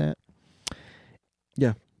something like that.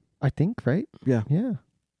 Yeah. I think right. Yeah. Yeah.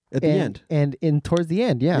 At the end. and in towards the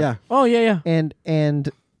end, yeah. Yeah. Oh, yeah. And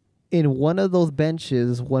in one of those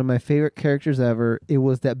benches, one of my favorite characters ever, it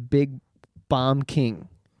was that big bomb king.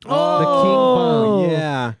 Oh, The king bomb.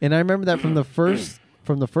 Yeah. And I remember that from the first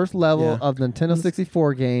level Yeah. of the Nintendo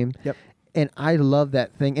 64 game. Yep. And I love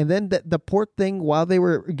that thing. And then the poor thing while they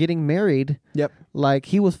were getting married, Yep. like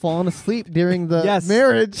he was falling asleep during the Yes.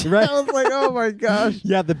 marriage. Right. I was like, oh my gosh.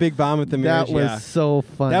 Yeah, the big bomb at the marriage. That was yeah. so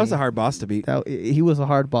funny. That was a hard boss to beat. He was a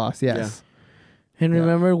hard boss, yes. And Yeah.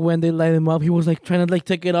 remember when they light him up, he was like trying to like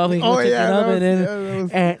take it off. He was take it off, and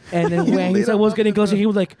then and then when he was getting closer, he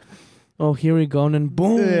was like, "Oh, here we go!" And then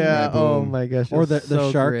boom. Yeah. boom. Oh my gosh. Or it the was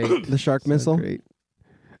so shark great. the shark So missile. great.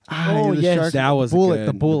 Oh, the yes. shark That was bullet. good.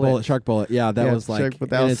 The bullet. Shark bullet. Yeah, that Yeah, was like shark, but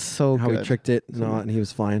that and was it's so how good. he tricked it and all, and he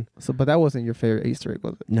was flying. So, but that wasn't your favorite Easter egg,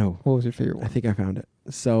 was it? No. What was your favorite I one? think I found it.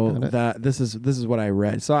 So Found it? that this is what I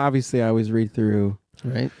read. So obviously I always read through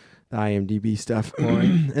Right. the IMDb stuff.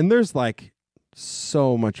 Right. And there's like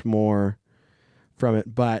so much more from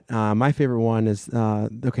it. But my favorite one is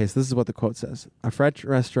okay, so this is what the quote says. A French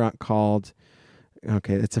restaurant called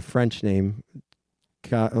it's a French name.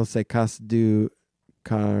 Let's say Cas du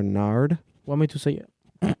Canard. Want me to say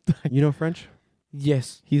it? You know French?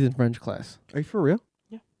 Yes. He's in French class. Are you for real?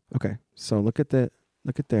 Yeah. Okay. So look at there.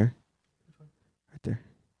 Right there.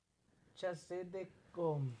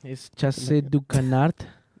 It's Chassé du Canard,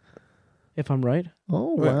 if I'm right.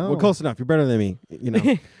 Oh Well, wow. Well, close enough. You're better than me. You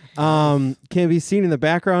know. Can be seen in the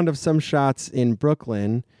background of some shots in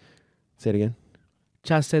Brooklyn. Say it again.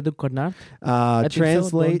 Chassé du Canard. I think so. Don't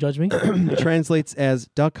Translate judge me. translates as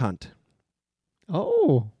duck hunt.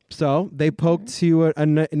 Oh. So they poked to a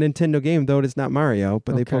Nintendo game, though it is not Mario,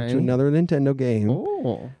 but they poked to Okay. another Nintendo game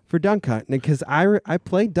Oh. for Duck Hunt because I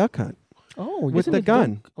played Duck Hunt Oh. with isn't the it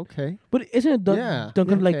gun. Duck? Okay. But isn't it Yeah,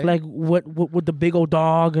 Duncan okay. like what with the big old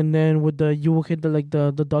dog, and then with the you will hit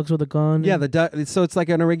the dogs with the gun? Yeah, so it's like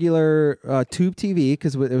an irregular tube TV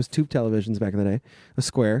because it was tube televisions back in the day, a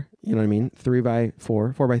square. You know what I mean?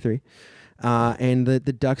 3x4, 4x3. And the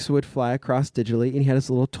ducks would fly across digitally, and he had his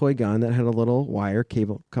little toy gun that had a little wire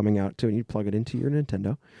cable coming out to it, and you'd plug it into your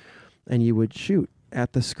Nintendo, and you would shoot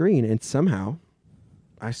at the screen, and somehow,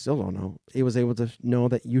 I still don't know, it was able to know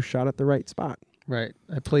that you shot at the right spot. Right.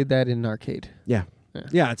 I played that in an arcade. Yeah. Yeah.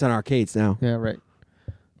 Yeah, it's on arcades now. Yeah. Right.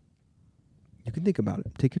 You can think about it.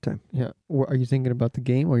 Take your time. Yeah. Or are you thinking about the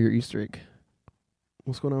game or your Easter egg?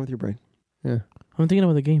 What's going on with your brain? Yeah. I'm thinking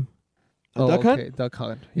about the game. Duck Hunt? Okay. Duck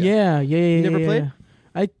Hunt. Yeah. You never played?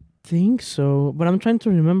 I think so, but I'm trying to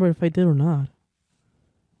remember if I did or not.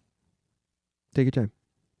 Take your time.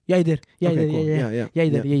 Yeah, I did. Yeah, Okay, I did. cool. Yeah. Yeah. I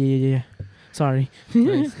did. Yeah. Sorry.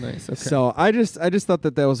 Nice. Okay. So I just thought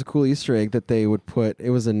that was a cool Easter egg that they would put. It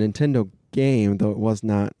was a Nintendo game, though it was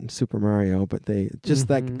not Super Mario, but they just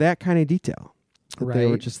Mhm. that kind of detail. That They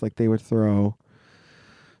were Right. just like they would throw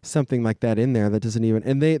something like that in there that doesn't even.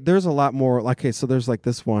 And there's a lot more. Like, okay, so there's like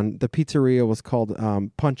this one. The pizzeria was called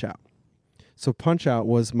Punch Out. So Punch Out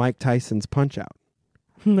was Mike Tyson's Punch Out.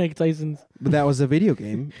 Mike Tyson's. But that was a video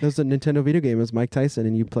game. That was a Nintendo video game. It was Mike Tyson,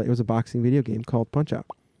 and it was a boxing video game called Punch Out.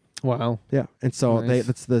 Wow. Yeah, and so Nice.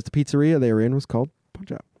 that's the pizzeria they were in was called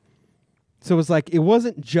Punch Out. So it was like it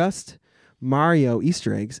wasn't just Mario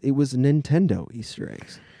Easter eggs; it was Nintendo Easter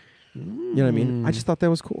eggs. You know what I mean? I just thought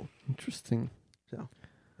that was cool, Interesting.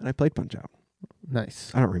 and I played Punch Out.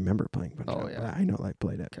 Nice. I don't remember playing Punch Oh, Out, yeah. but I know I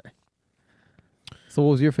played it. So,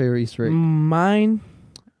 what was your favorite Easter egg? Mine,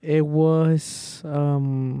 it was.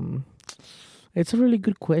 It's a really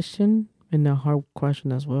good question and a hard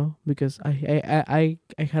question as well because I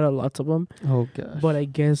had a lot of them, Oh gosh. but I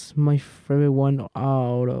guess my favorite one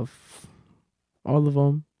out of all of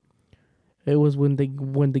them, it was when the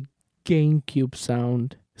GameCube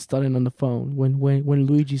sound starting on the phone when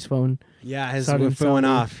Luigi's phone. Yeah, his Started phone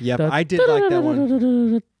sounding- off. Yep, the- I did like that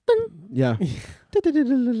one. Yeah.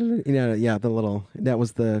 Yeah, the little that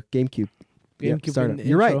was the GameCube. Yep, GameCube startup. in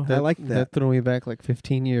You're right. intro. I like that. That threw me back like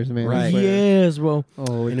 15 years, man. I Right. swear. Yes, bro.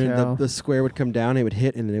 Holy And then cow. the square would come down, it would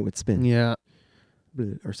hit, and then it would spin Yeah.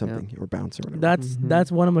 or something, or bounce or whatever. Mhm.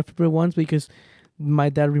 That's one of my favorite ones because my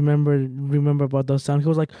dad remember about those sounds. He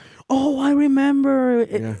was like, "Oh, I remember.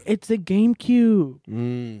 Yeah. It's the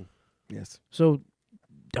GameCube." Yes. So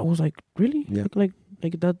I was like, "Really? Yeah. Like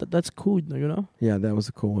that's cool, you know?" Yeah, that was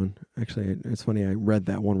a cool one. Actually, it's funny. I read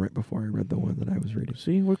that one right before I read the one that I was reading.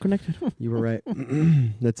 See, we're connected. You were right.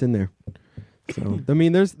 That's in there. So I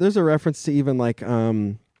mean, there's a reference to even like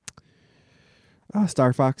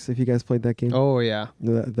Star Fox. If you guys played that game, Oh yeah.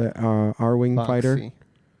 the R-wing fighter Foxy.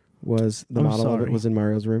 was the I'm model of it sorry. was in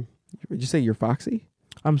Mario's room. Did you say you're Foxy?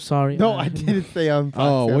 I'm sorry. No, I didn't say I'm. Foxy.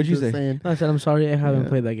 Oh, I'm what'd you just say? saying. I said I'm sorry. I haven't Yeah.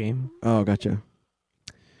 played that game. Oh, gotcha.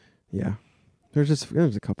 Yeah, there's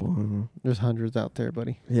a couple. I don't know. There's hundreds out there,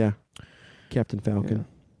 buddy. Yeah, Captain Falcon.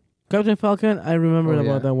 Captain Falcon. I remember Oh, about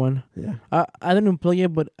yeah. that one. Yeah. I didn't play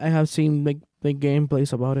it, but I have seen like the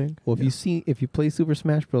gameplays about it. Well, Yeah. if you play Super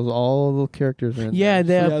Smash Bros, all the characters are in Yeah,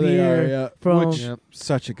 there. they appear yeah. from Which Yep.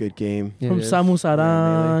 such a good game. It from is. Samus Yeah,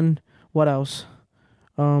 Aran. What else?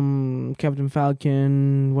 Captain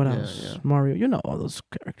Falcon. What Yeah, else? yeah. Mario. You know all those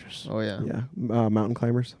characters. Oh yeah. Yeah, Mountain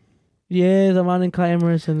Climbers. Yeah, the mountain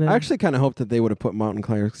climbers and then I actually kind of hoped that they would have put Mountain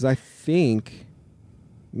Climbers because I think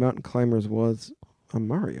Mountain Climbers was a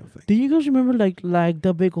Mario thing. Do you guys remember like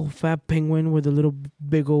the big old fat penguin with the little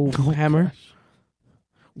big old hammer?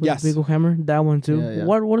 With Yes. the big old hammer. That one too. Yeah, yeah.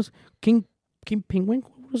 What is King Penguin?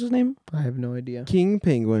 What was his name? I have no idea. King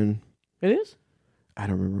Penguin. It is? I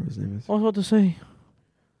don't remember what his name is. I was about to say.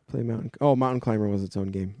 Play Mountain. Oh, Mountain Climber was its own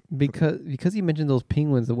game. Because you mentioned those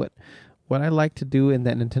penguins. What I like to do in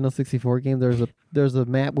that Nintendo 64 game, there's a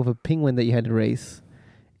map with a penguin that you had to race,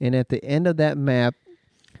 and at the end of that map,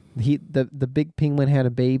 the big penguin had a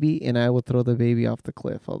baby, and I would throw the baby off the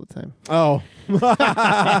cliff all the time. Oh.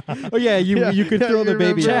 Oh yeah, you could throw the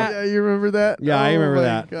baby out. Yeah, you remember that? Yeah, I Oh, remember my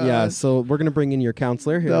that. God. Yeah, so we're gonna bring in your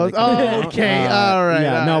counselor here. That was- okay, all right,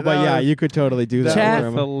 Yeah, all no, right, but that yeah, was- you could totally do that. Chat.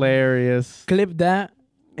 That's hilarious. Clip that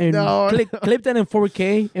and No. clip that in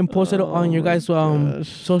 4K and post it on your my guys' gosh.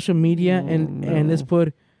 social media Oh, and let's no.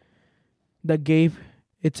 put that Gabe.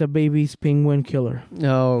 It's a baby's penguin killer.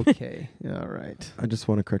 Okay, all right. I just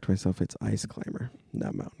want to correct myself. It's Ice Climber,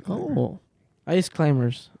 not Mountain Climber. Oh, Ice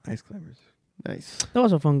climbers. Ice Climbers. nice. That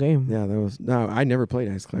was a fun game. Yeah, that was no. I never played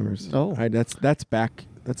Ice Climbers. Oh. That's back.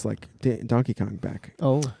 That's like Donkey Kong back.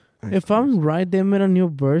 Oh, Ice If Climbers. I'm right, they made a new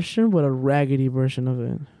version, but a raggedy version of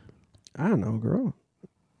it. I don't know, girl.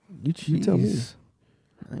 You tell me. jeez.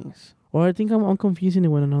 Nice. Or I think I'm confusing it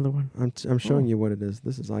with another one. I'm showing Oh. you what it is.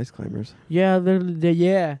 This is Ice Climbers. Yeah,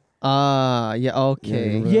 yeah. Yeah,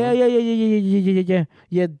 okay. Yeah,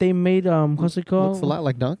 Yeah, they made what's it called? Looks a lot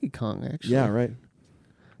like Donkey Kong, actually. Yeah, right.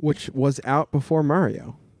 Which was out before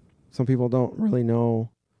Mario. Some people don't really know,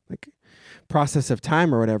 like, process of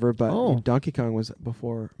time or whatever, but Oh. Donkey Kong was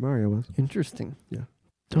before Mario was. Interesting.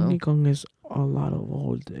 Donkey Wow. Kong is a lot of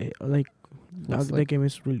old. Like Looks that like game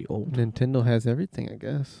is really old. Nintendo has everything, I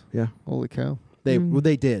guess. Yeah. Holy cow. They Mm. well,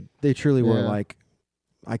 they did. They truly were Yeah. like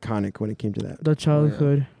iconic when it came to that. The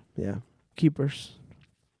childhood Yeah. keepers.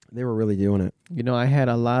 They were really doing it. You know, I had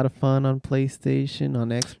a lot of fun on PlayStation, on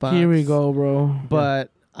Xbox. Here we go, bro.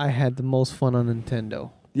 But I had the most fun on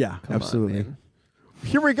Nintendo. Yeah, Come absolutely. on, man.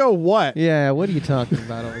 Here we go. What? Yeah, what are you talking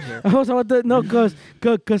about over here? I was about to no, cause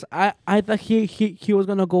I thought he was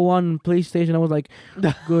gonna go on PlayStation. I was like,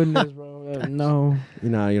 goodness, bro, no. You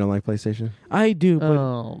don't like PlayStation? I do, but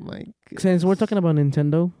Oh my god. since we're talking about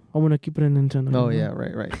Nintendo, I want to keep it in Nintendo. Oh you yeah, know?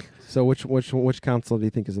 right. So which console do you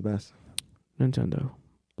think is the best? Nintendo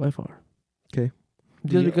by far. Do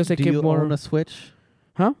Just you, because they do keep you more- own a Switch?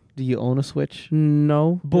 Huh? Do you own a Switch?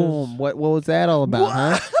 No. Boom. What was that all about,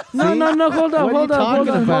 huh? No, See? no, no. Hold on, What are hold you on, hold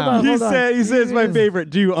talking on, about? hold on, hold on. he said it's my Yes. favorite.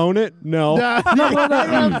 Do you own it? No. No, hold on.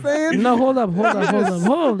 I'm saying? No, hold up, hold up, hold up,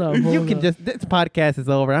 hold up. You hold can up. just this podcast is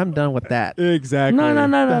over. I'm done with that. Exactly.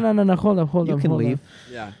 No. Hold up, hold You up. can hold leave. Up.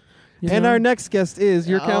 Yeah. You And know? our next guest is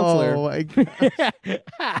your counselor. Oh my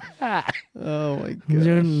god. Oh my god.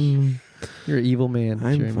 You're- You're an evil man.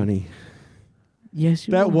 I'm Jeremy. funny. Yes,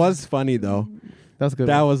 you That are. was funny though. That was a good.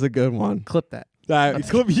 That one. was a good one. Clip that.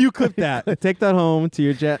 You clip that. Take that home to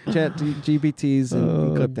your chat GBTs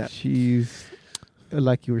and clip that. Jeez.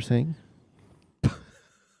 Like you were saying. What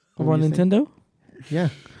About were you saying? Nintendo. Yeah.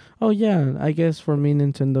 Oh yeah, I guess for me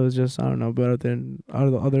Nintendo is just I don't know better than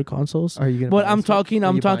other consoles. Are you gonna? But buy I'm this one? talking. Are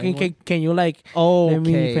I'm you buying talking. one? Can you like Oh, let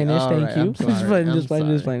me okay. finish? All Thank right. you. I'm sorry.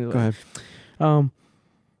 Just fine. Go ahead.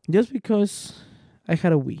 Just because I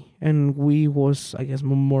had a Wii and Wii was I guess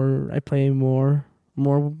more. I played more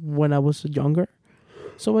when I was younger,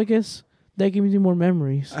 so I guess that gave me more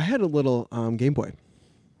memories. I had a little Game Boy.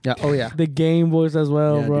 Yeah. Oh yeah. The Game Boys as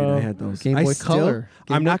well, yeah, bro. dude, I had those. Game I Boy still- Color.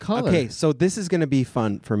 Game I'm Boy not Color. okay. So this is gonna be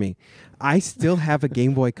fun for me. I still have a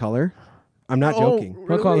Game Boy Color. I'm not Oh, joking.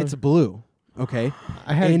 What color? It's blue. Okay,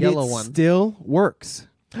 I had and a yellow it one. still works,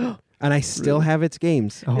 and I still have its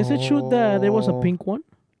games. Is it true that there was a Oh. pink one?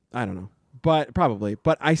 I don't know, but probably.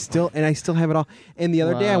 But I still have it all. And the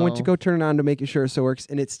other day I went to Wow. go turn it on to make sure it still works,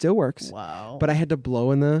 and it still works. Wow. But I had to blow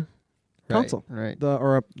in the console, Right.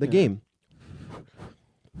 the Yeah. game.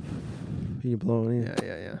 You blow it in,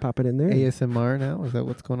 Yeah. pop it in there. ASMR now? Is that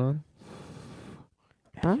what's going on?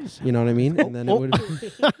 You know what I mean? And then it would,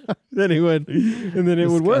 then it would, and then it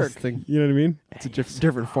would work. Disgusting. You know what I mean? It's a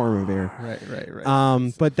different form of air.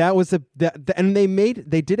 Right. But that was and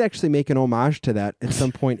they did actually make an homage to that at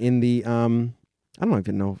some point in the I don't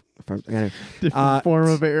even know if I'm Different form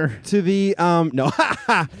of air. to the no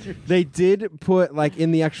they did put like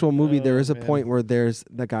in the actual movie there is a man. point where there's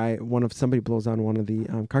the guy somebody blows on one of the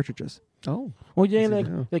cartridges. Oh. Oh yeah,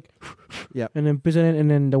 Yeah. like Yep. and then press it,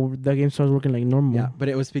 and then the game starts working like normal. Yeah, but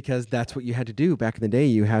it was because that's what you had to do back in the day.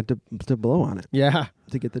 You had to blow on it Yeah.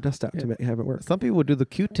 to get the dust out to have it work. Some people would do the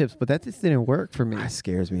Q-tips, but that just didn't work for me. That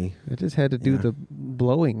scares me. I just had to do Yeah. the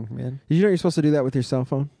blowing, man. Did you know you're supposed to do that with your cell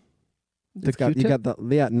phone? You got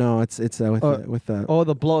the no. It's with the Oh,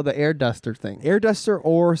 the air duster thing. air duster,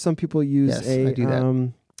 or some people use Yes, a I do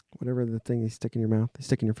that. whatever the thing you stick in your mouth. They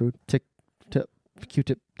stick in your food.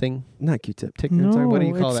 Q-tip thing. Not Q-tip. No, Sorry, what do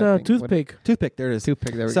you call it's that a thing? toothpick. Toothpick. There it is.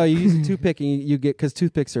 Toothpick. There we So go. you use a toothpick and you get because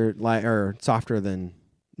toothpicks are softer than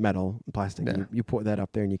metal and plastic. Yeah. You pour that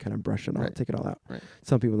up there and you kind of brush it all, Right. take it all out. Right.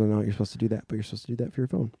 Some people don't know you're supposed to do that, but you're supposed to do that for your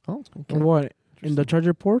phone. Oh, okay. What in the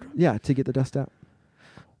charger port? Yeah, to get the dust out.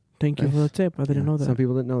 Thank you for the Nice. tip. I didn't Yeah, know that. Some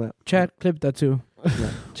people didn't know that. Chad, clip that too.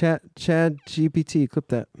 Yeah. Chad GPT, clip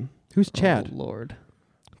that. Who's Chad? Oh, Lord.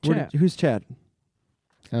 Who's Chad?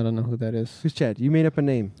 I don't know who that is. Who's Chad? You made up a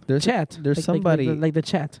name There's Chat. There's Like somebody. like the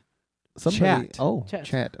chat. somebody. Chat. Oh, Chat.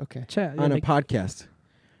 chat. Okay. Chat. on a like, podcast.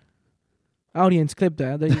 audience, clip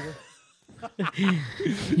that. There you go.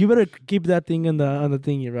 You better keep that thing on the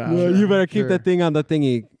thingy, right? Well, you better keep Sure. that thing on the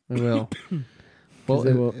thingy. I will. Well,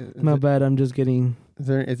 It will- My bad. I'm just getting is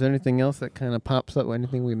there anything else that kind of pops up?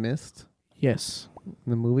 Anything we missed yes. in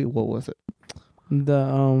the movie? What was it?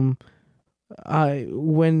 The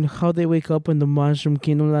how they wake up in the Mushroom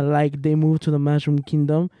Kingdom, like they move to the Mushroom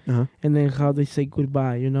Kingdom, Uh-huh. and then how they say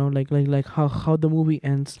goodbye. You know, like how the movie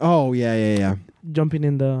ends, Oh yeah. jumping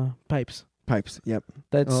in the pipes. Pipes. Yep.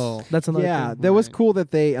 That's another Yeah, thing. that was Right. cool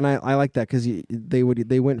that they and I like that because they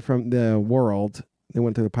went from the world, they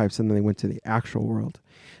went through the pipes and then they went to the actual world,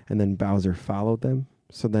 and then Bowser followed them.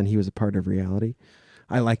 So then he was a part of reality.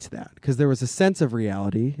 I liked that because there was a sense of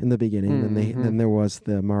reality in the beginning, and Mhm. then there was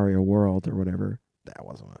the Mario world or whatever. That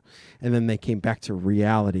wasn't one. And then they came back to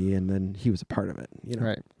reality, and then he was a part of it. You know,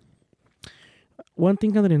 Right. One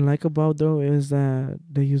thing I didn't like about though is that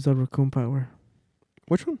they use the raccoon power.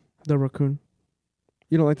 Which one? The raccoon.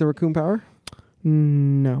 You don't like the raccoon power?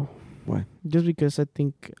 No. Why? Just because I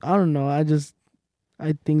don't know.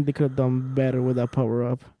 I think they could have done better with that power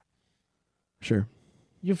up. Sure.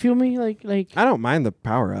 You feel me? Like I don't mind the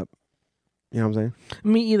power up. You know what I'm saying?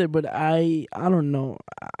 me either, but I don't know.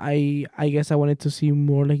 I guess I wanted to see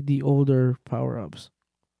more like the older power ups.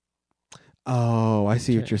 Oh, I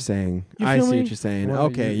see what Okay. you're saying. You I feel see me? what you're saying. Well,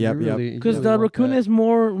 Okay, you yep. really- Because really the want raccoon that. is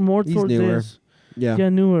more He's toward newer. this. Yeah. Yeah,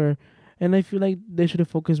 newer. And I feel like they should have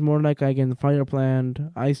focused more like again fire plant,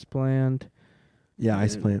 ice plant. Yeah,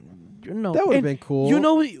 ice plant. You know, That would have and been cool. You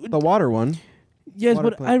know, the water one. yes, water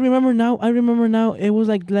but plant. I remember now. It was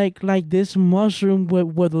like this mushroom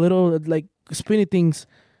with little like spinny things.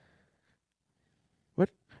 What?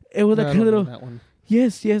 It was No, like I a don't know little. that one.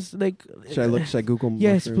 Yes, like. Should I Google?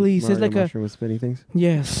 Yes, mushroom, please. It's Mario like a- mushroom with spinny things.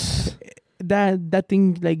 Yes, that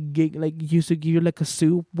thing like used to give you like a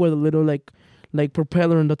soup with a little like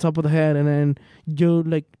propeller on the top of the head, and then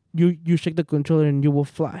you shake the controller and you will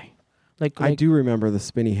fly. I do remember the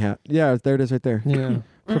spinny hat. Yeah, there it is, right there. Yeah.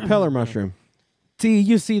 Propeller mushroom. See,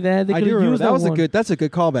 you see that? They I could've do remember. used That was one. a good. That's a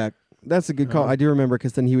good callback. That's a good call. Uh-huh. I do remember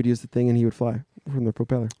because then he would use the thing and he would fly from the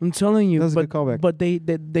propeller. I'm telling you, That was a but good callback. but they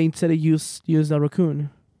instead of use the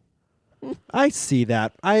raccoon. I see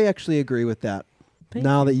that. I actually agree with that. Thank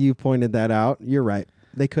Now that you pointed that out, you're right.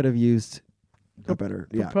 They could have used a better.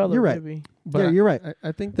 Yeah, Propeller, you're right. maybe. But yeah, you're right.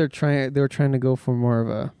 I think they're trying to go for more of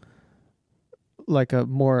a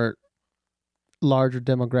more larger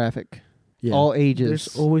demographic. Yeah. All ages.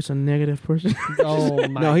 There's always a negative person. Oh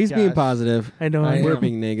my No, he's being gosh. positive. I know. I We're am.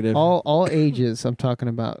 being negative. All ages I'm talking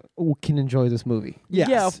about can enjoy this movie. Yes,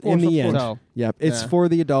 Yeah, of course, in the of end. So Yep, it's Yeah. for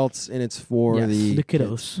the adults and it's for Yes. The kids.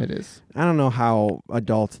 kiddos. it is. I don't know how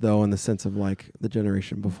adults though, in the sense of like the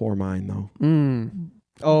generation before mine though.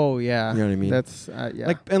 Oh yeah. You know what I mean? That's yeah.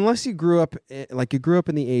 Like unless you grew up like you grew up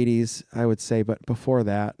in the 80s, I would say, but before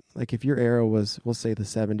that, like if your era was, we'll say the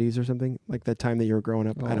 70s or something, like the time that you were growing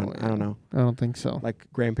up, I don't know. I don't think so. Like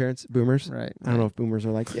grandparents, boomers. Right. I don't know if boomers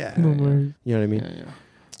are like, yeah, Boomer. you know what I mean?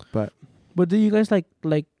 Yeah. But do you guys like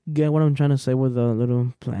get what I'm trying to say with the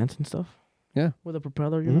little plants and stuff? Yeah. With the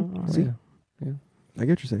propeller, you Mhm. know? See? Yeah. I get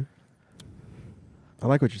what you're saying. I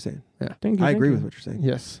like what you're saying. Thank you. I thank agree you. with what you're saying.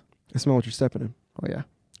 Yes. I smell what you're stepping in. Oh yeah.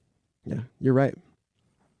 Yeah, you're right.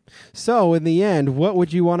 So in the end, what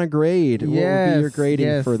would you want to grade? What would be your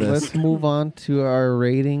grading for this? Let's move on to our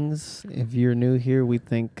ratings. If you're new here, we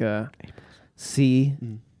think C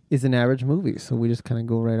is an average movie, so we just kind of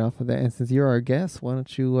go right off of that. And since you're our guest, why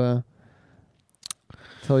don't you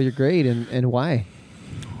tell your grade and why?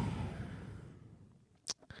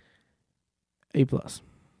 A+.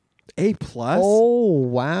 A plus? Oh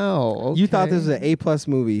wow! You thought this was Okay. an A plus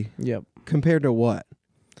movie Yep. compared to what?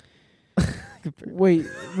 Wait,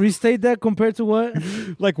 restate that compared to what?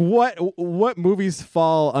 Like what movies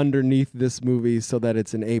fall underneath this movie so that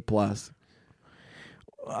it's an A plus?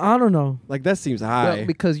 I don't know. Like that seems high. Well,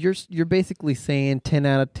 because you're basically saying 10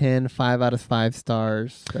 out of 10, 5 out of 5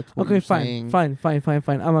 stars. That's what Okay, you're fine, saying. fine.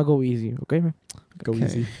 I'm gonna go easy. Okay, man. Go Okay.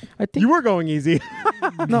 easy. I think You were going easy.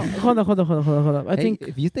 no. Hold on. I Hey, think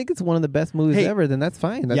if you think it's one of the best movies Hey, ever, then that's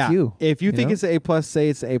fine. That's yeah. you. If you You think know? it's an A plus, say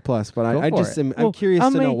it's an A plus. But Go I for just it. am. Well, I'm curious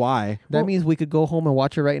I to know mean- why. That Well- means we could go home and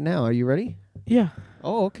watch it right now. Are you ready? yeah.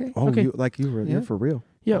 Oh, okay. Oh, Okay. you're Yeah. for real.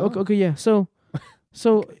 Yeah. Oh. Okay. Yeah. So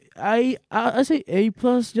I say A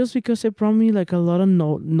plus just because it brought me like a lot of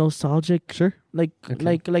nostalgic, Sure. like Okay.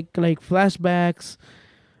 like flashbacks.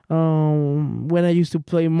 When I used to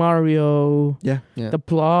play Mario, Yeah. Yeah. the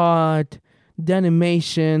plot, the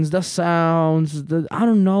animations, the sounds. I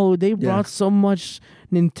don't know. They brought so much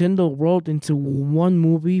Nintendo World into one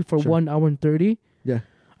movie for Sure. 1 hour and 30. Yeah.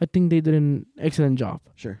 I think they did an excellent job.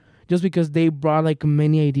 Sure. Just because they brought like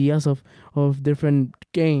many ideas of different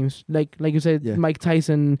games, like you said, Yeah. Mike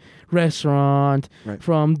Tyson restaurant, Right.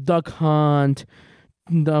 from Duck Hunt,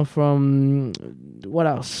 from what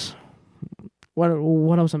else?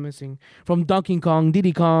 What else I'm missing? From Donkey Kong,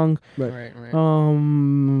 Diddy Kong, Right.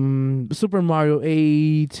 Super Mario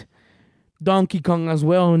 8, Donkey Kong as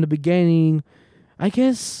well in the beginning. I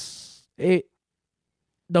guess the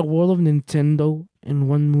world of Nintendo in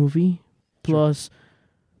one movie, plus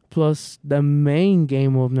the main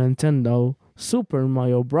game of Nintendo, Super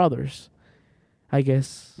Mario Brothers. I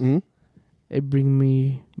guess Mm-hmm. it bring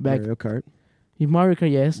me back. Mario Kart. Mario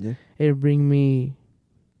Kart, yes. Yeah. It bring me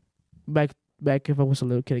back if I was a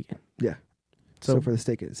little kid again. Yeah. So, So for the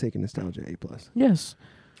sake of nostalgia, A plus. yes.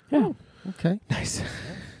 Yeah. Okay. Nice.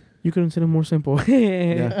 You couldn't say it more simple.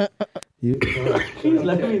 Yeah. You.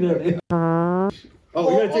 Oh,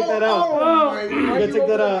 you're gonna take that out. You're gonna take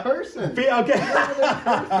that out.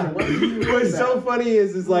 Okay. What's so funny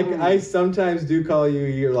is like I sometimes do call you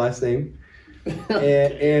your last name,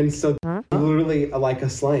 and so literally like a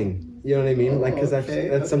slang. You know what I mean? Like because I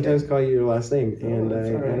sometimes call you your last name, and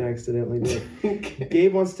I accidentally did.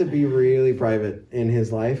 Gabe wants to be really private in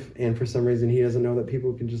his life, and for some reason he doesn't know that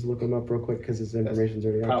people can just look him up real quick because his information's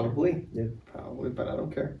already out there. Probably. Yeah. Probably, but I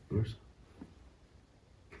don't care.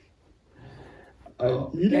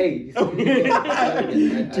 Hey.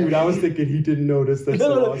 Hey. Dude, I was thinking he didn't notice. That's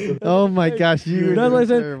so awesome. Oh my gosh, you. That's what I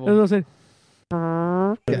said. terrible. That's what I said.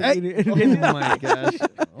 Oh my gosh.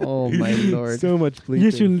 Oh my lord. So much bleeping.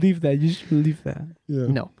 You should leave that. Yeah.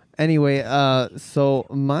 No. Anyway, so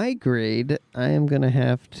my grade, I am gonna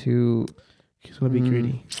have to. He's gonna be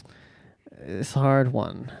greedy. It's a hard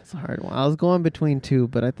one. I was going between two,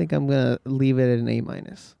 but I think I'm gonna leave it at an A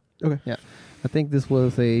minus. Okay. Yeah. I think this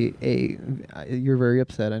was a. You're very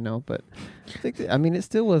upset, I know, but I mean, it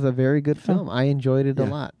still was a very good film. I enjoyed it a Yeah.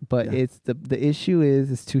 lot, but Yeah. it's the issue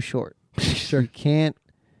is it's too short. Sure.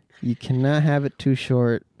 You cannot have it too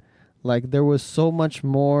short. Like there was so much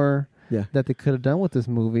more Yeah. that they could have done with this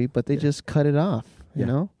movie, but they just cut it off. You Yeah.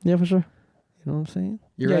 know? Yeah, for sure. You know what I'm saying?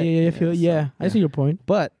 Yeah. I see your point.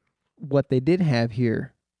 But what they did have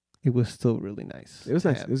here, it was still really nice. It was to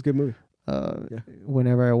nice. have. It was a good movie. Yeah.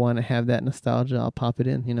 Whenever I want to have that nostalgia, I'll pop it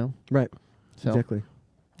in, you know? Right. So, Exactly.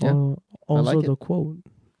 Yeah. Also, like it. the quote,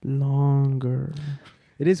 longer.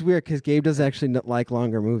 It is weird because Gabe doesn't actually not like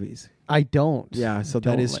longer movies. I don't. Yeah, so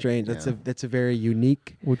Don't that is like- strange. yeah. That's a very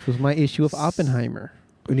unique. Which was my issue with Oppenheimer.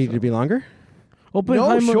 It needed to be longer.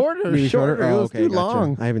 Oppenheimer, shorter. Maybe Shorter. It Oh, was okay, too gotcha.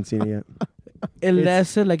 long. I haven't seen it yet. it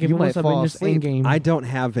lasted like if you it was might fall Avengers asleep. Endgame. I don't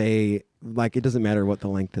have a like. It doesn't matter what the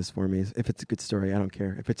length is for me. If it's a good story, I don't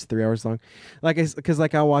care. If it's 3 hours long, because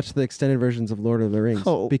I'll watch the extended versions of Lord of the Rings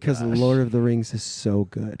Oh, because gosh. Lord of the Rings is so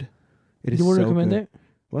good. It is You would so recommend good. it?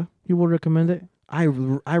 What? You would recommend it? I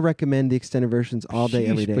recommend the extended versions all day,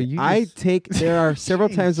 every Sheesh, but day. you I just- take. There are several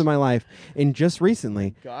times in my life, and just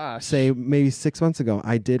recently, Gosh. say maybe 6 months ago,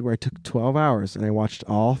 I did where I took 12 hours and I watched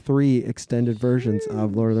all 3 extended versions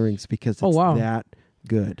of Lord of the Rings because it's Oh, wow. that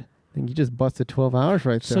good. I think you just busted 12 hours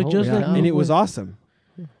right there. So Holy just like cow. me- And it was awesome.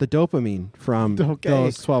 The dopamine from Okay.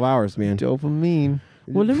 those 12 hours, man. Dopamine.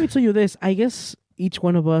 Well, let me tell you this. I guess each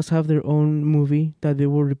one of us have their own movie that they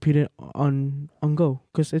will repeat it on go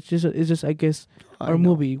because it's just I guess our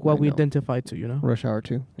movie what we identify to, you know. Rush Hour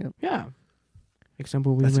 2. Yep. Yeah.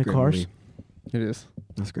 Example, we That's a make great cars. movie. It is.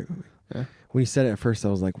 That's a great movie. Yeah. When you said it at first, I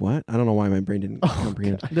was like, what? I don't know why my brain didn't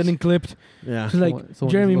comprehend. Then it clipped. Yeah. It's like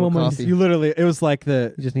Someone Jeremy needs a little moments. coffee. You literally, it was like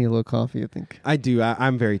You just need a little coffee, I think. I do.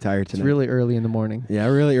 I'm very tired It's tonight. really early in the morning. Yeah,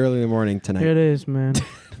 really early in the morning tonight. Here it is, man.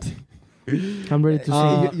 I'm ready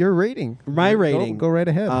to see. Your rating. My Go- rating. Go right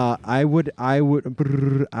ahead. I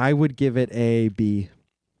would give it a B.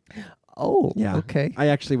 oh, Yeah. okay. I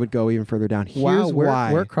actually would go even further down. Here's Wow,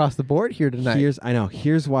 why. we're across the board here tonight.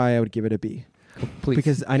 Here's why I would give it a B. Please.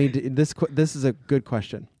 Because I need to, this is a good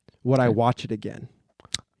question. Would I Okay. watch it again?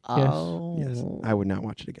 Oh. Yes. I would not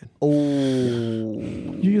watch it again. Oh.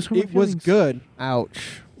 You use It was good.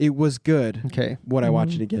 Ouch. It was good. Okay. Would I watch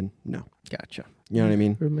Mhm. it again? No. Gotcha. You know what I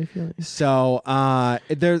mean? Hurt my feelings. So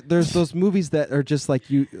there's those movies that are just like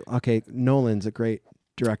you. Okay, Nolan's a great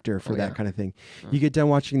director for Oh, that yeah. kind of thing. You get done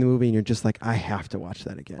watching the movie and you're just like, I have to watch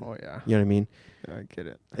that again. Oh, yeah. You know what I mean? I get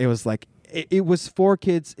it. It was like it was for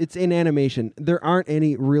kids. It's in animation. There aren't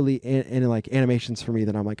any really any like animations for me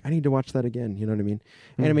that I'm like I need to watch that again. You know what I mean?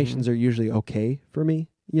 Mhm. Animations are usually okay for me.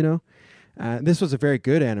 You know, this was a very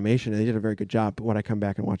good animation. They did a very good job. But when I come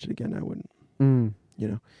back and watch it again, I wouldn't. Mm. You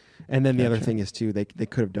know, and then the other Gotcha. thing is too they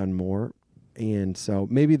could have done more, and so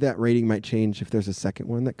maybe that rating might change if there's a second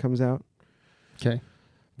one that comes out. Okay.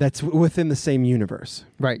 That's within the same universe.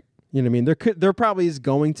 Right. You know what I mean? There probably is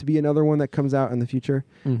going to be another one that comes out in the future,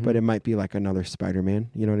 Mhm. but it might be like another Spider-Man.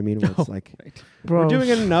 You know what I mean? Where it's like Right. Bro, we're doing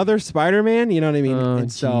another Spider-Man. You know what I mean? Oh, and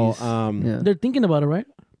so, jeez. Yeah. They're thinking about it, right?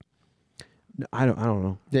 I don't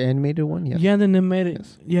know. The animated one? Yes. Yeah, then they made it.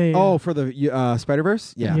 Yes. Yeah, yeah. Oh, for the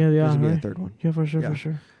Spider-Verse? Yeah, Yeah, there's gonna be a right. third one yeah, for sure, yeah. for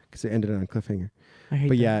sure. because it ended on a cliffhanger. I hate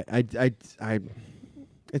But that. yeah, I,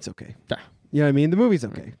 it's okay. Yeah. You know what I mean? The movie's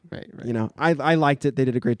okay. Right. Right. You know, I liked it. They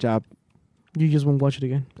did a great job. You just won't watch it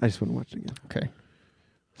again. I just want to watch it again, Okay.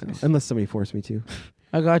 Nice. unless somebody forced me to.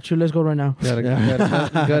 I got you. Let's go right now. Got a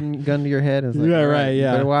Yeah. gun to your head. And it's like, Yeah, all right, You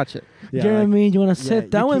yeah. better watch it. Yeah, Jeremy, you want to like- sit yeah,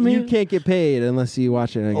 down you with can- me? You can't get paid unless you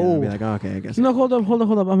watch it. And I'll be Oh. like, oh, okay, I guess. No, hold up.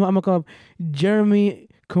 I'm gonna call up. Jeremy,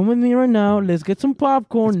 come with me right now. Let's get some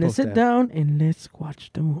popcorn. It's Let's sit post-app. down and let's watch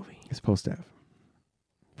the movie. It's post-app.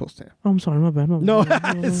 Post that. Oh, I'm sorry, my bad. No,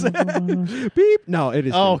 beep. No, it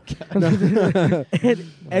is. Oh,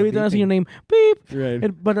 Every time I see your name, beep, right.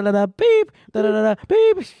 and da-da-da-da, beep, da-da-da-da,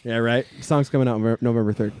 beep. Yeah, right. Song's coming out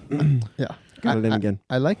November 3rd. yeah. Got it in again.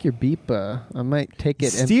 I like your beep. I might take it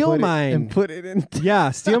Steal and put mine. it and put it in. Yeah,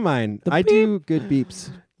 steal mine. The I do good beeps.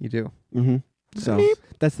 You do. Mm-hmm. So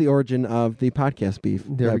that's the origin of the podcast beef.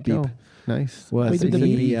 There That we beep go. Nice. Was We did the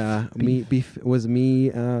me, beef. me beef was me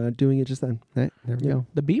doing it just then. Right, there we Yeah. go.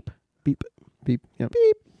 The beep? Beep Beep. Yep.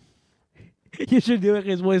 You should do it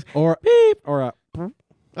his voice. or Beep. or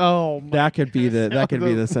Oh, that could be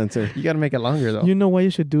the censor. you got to make it longer though. You know why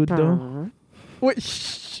you should do it though? Wait,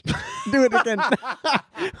 shh. Do it again.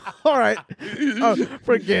 All right. Oh,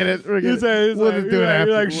 forget it. We'll just do it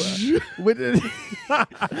after.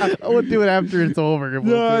 We'll do it after it's over.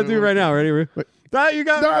 No, do it right now. Ready? Wait. You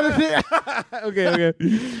got. No, Okay.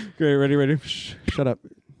 Great. Ready. Shh, shut up.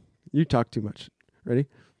 You talk too much. Ready?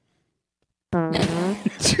 Dude,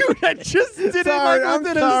 I just did it Sorry, like I'm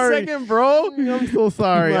within sorry. a second, bro. I'm so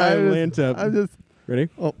sorry. My I'm Lanta. just. Ready?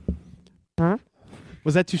 Oh.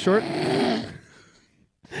 Was that too short?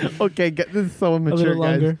 Okay, this is so A immature, little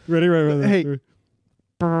guys. longer. Ready? Right. Hey.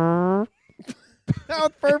 That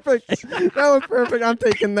was perfect. That was perfect. I'm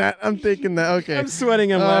taking that. Okay. I'm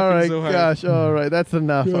sweating. I'm all laughing right, so hard. gosh. All right, that's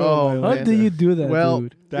enough. Oh, Oh, my How man. do you do that, Well,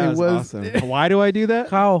 dude? That It was, was- awesome. Why do I do that?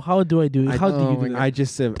 How do I do it? How do oh you my do that? I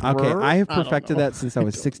just said, okay, I have I don't perfected know. that since I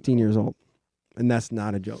was 16 years old. And that's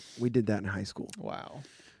not a joke. We did that in high school. Wow.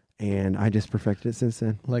 and I just perfected it since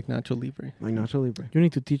then, Like Nacho Libre. like Nacho Libre. You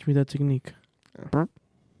need to teach me that technique.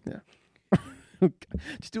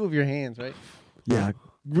 Just do it with your hands, right? Yeah,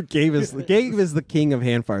 Gabe is the king of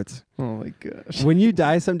hand farts. Oh my gosh. When you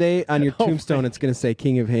die someday, on your Oh, tombstone, it's gonna say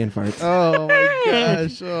 "King of Hand Farts." Oh my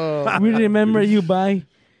gosh. Oh, We remember you by.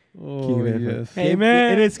 King of Hand Farts. Hey, Gabe-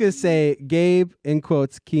 man. and it's gonna say Gabe in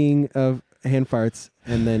quotes "King of Hand Farts,"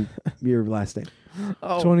 and then your last name.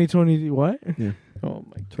 Oh. 2020. What? Oh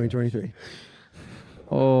my. 2023,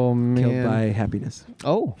 Oh man. killed by happiness.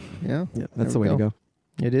 Oh yeah. Yeah, There that's the we way to go.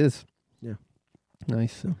 go. It is. Yeah.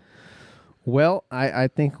 Nice. Well, I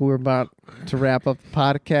think we're about to wrap up the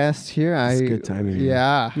podcast here. It's good timing.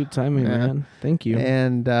 Yeah. Good timing, Yeah. man. Thank you.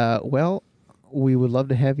 And well, we would love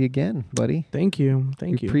to have you again, buddy. Thank you.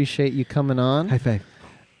 Thank we you. appreciate you coming on. High five.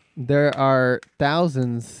 There are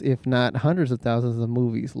thousands, if not hundreds of thousands of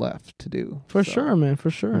movies left to do. For So, sure, man. For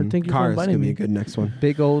sure. Thank you for Cars inviting gonna be me. a good next one.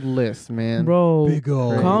 Big old list, man. Bro, Big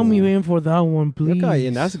ol' call me in for that one, please. Okay,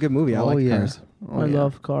 and that's a good movie. I Oh, like yeah. Cars. Oh, I yeah.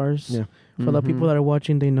 love cars. Yeah. For the Mhm. people that are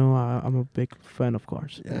watching, they know I'm a big fan of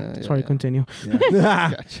cars. Yeah, yeah, Sorry, yeah. continue.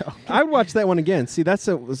 Yeah. Gotcha. I would watch that one again. See, that's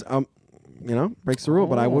a was breaks the rule,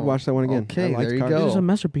 but I would Oh, watch that one again. okay, I liked there you Cars. go. It was a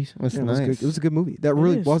masterpiece. That's Yeah, nice. it was a good movie. That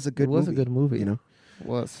really is. was a good It was movie. a good movie. You know,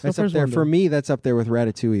 Was. that's The up first there one, for though. me. That's up there with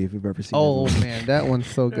Ratatouille. If you've ever seen. Oh that movie. man, that one's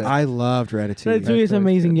so good. I loved Ratatouille. Ratatouille is That's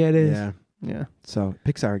amazing. good. Yeah, it is. Yeah. yeah. So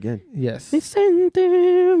Pixar again. Yes.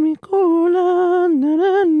 Vicente mi cola, na,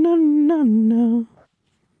 na, na, na, na.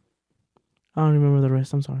 I don't remember the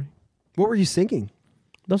rest. I'm sorry. What were you singing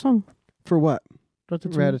The song. for? What?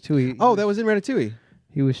 Ratatouille. Ratatouille. Oh, that was in Ratatouille.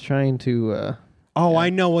 He was trying to. Oh, Yeah. I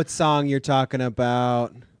know what song you're talking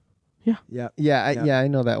about. Yeah. Yeah. Yeah, I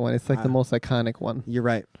know that one. It's like the Ah. most iconic one. You're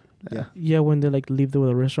right. Yeah. Yeah, when they like leave the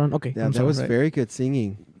restaurant. Okay. Yeah, I'm that sorry. was right. very good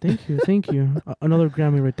singing. Thank you. Thank you. Another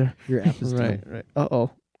Grammy right there. Your app is Right, done. right.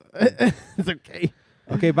 Uh-oh. It's okay.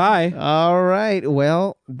 Okay, bye. All right.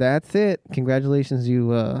 Well, that's it. Congratulations,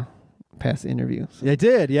 you passed the interview. So I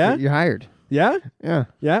did. Yeah. You're hired. Yeah. Yeah.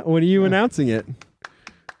 Yeah. When are you Yeah. announcing it?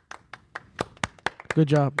 Good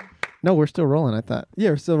job. No, we're still rolling, I thought. Yeah,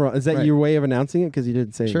 we're still wrong. Is that Right. your way of announcing it? Because you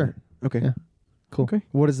didn't say Sure. it. Okay. Yeah. Cool. Okay.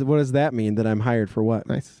 What does that mean? That I'm hired for what?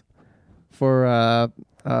 Nice. For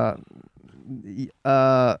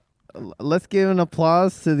let's give an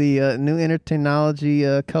applause to the new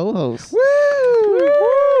Entertainology co-host.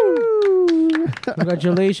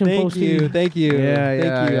 Congratulations, Thank Posty. you. Thank you. Yeah, Thank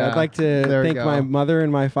yeah, you. yeah. I'd like to There we thank go. my mother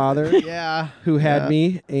and my father Yeah. who had Yeah.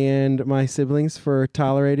 me and my siblings for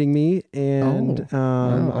tolerating me. And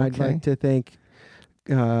wow, I'd okay. like to thank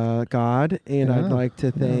God, and Yeah, I'd like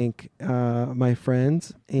to thank my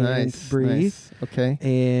friends and Nice. Bree. Nice. Okay.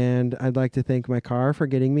 And I'd like to thank my car for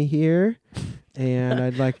getting me here. And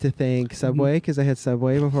I'd like to thank Subway because I had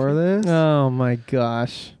Subway before this. Oh my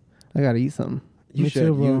gosh. I gotta eat something. You Me should.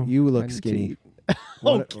 too, bro. You I look need to skinny. eat.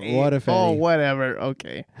 What, what if Oh, any? whatever.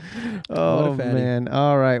 Okay. Oh, if any? man.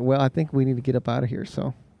 All right. Well, I think we need to get up out of here.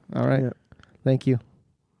 So, all right. Yeah. Thank you.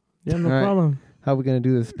 Yeah, no All right. problem. How are we going to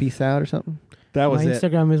do this? Peace out or something? That was My it.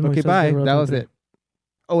 Instagram is Okay, Moises bye. Guerrero That was 23. it.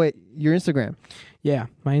 Oh, wait. Your Instagram. Yeah,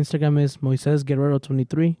 my Instagram is Moises Guerrero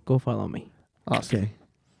 23. Go follow me. Awesome. Okay.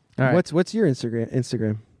 All right. What's your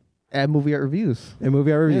Instagram? At Movie Art Reviews. And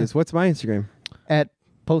Movie Art Reviews. What's my Instagram? At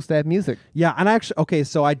Post Ad Music. Yeah, and actually, okay,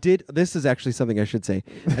 so I did. This is actually something I should say.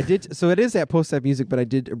 I did. So it is at Post App Music, but I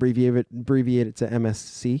did abbreviate it to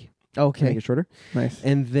MSC. Make Okay. it shorter. Nice.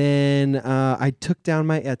 And then I took down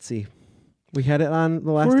my Etsy. We had it on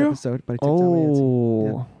the last For real? episode, but I took down my Etsy.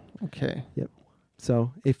 Oh. Okay.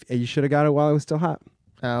 So if you should have got it while it was still hot,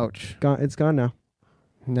 Ouch. it's gone now.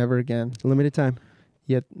 Never again. Limited time.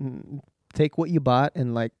 Yet, take what you bought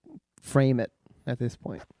and like frame it at this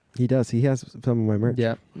point. He does. He has some of my merch.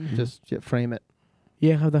 Yeah. Mhm. Just frame it.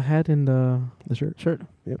 Yeah, I have the hat and the The shirt. shirt.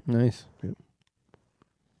 Nice.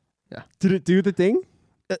 Did it do the thing?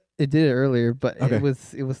 It did it earlier, but Okay. it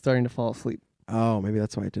was starting to fall asleep, Oh, maybe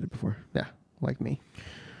that's why I did it before. like me.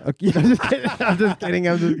 Okay. I'm just kidding. I'm just kidding.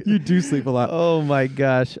 I'm just You do sleep a lot. Oh my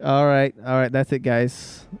gosh. All right. That's it,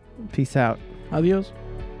 guys. Peace out. Adios.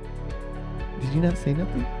 Did you not say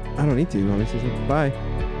nothing? I don't need to. You want me to say something? Bye.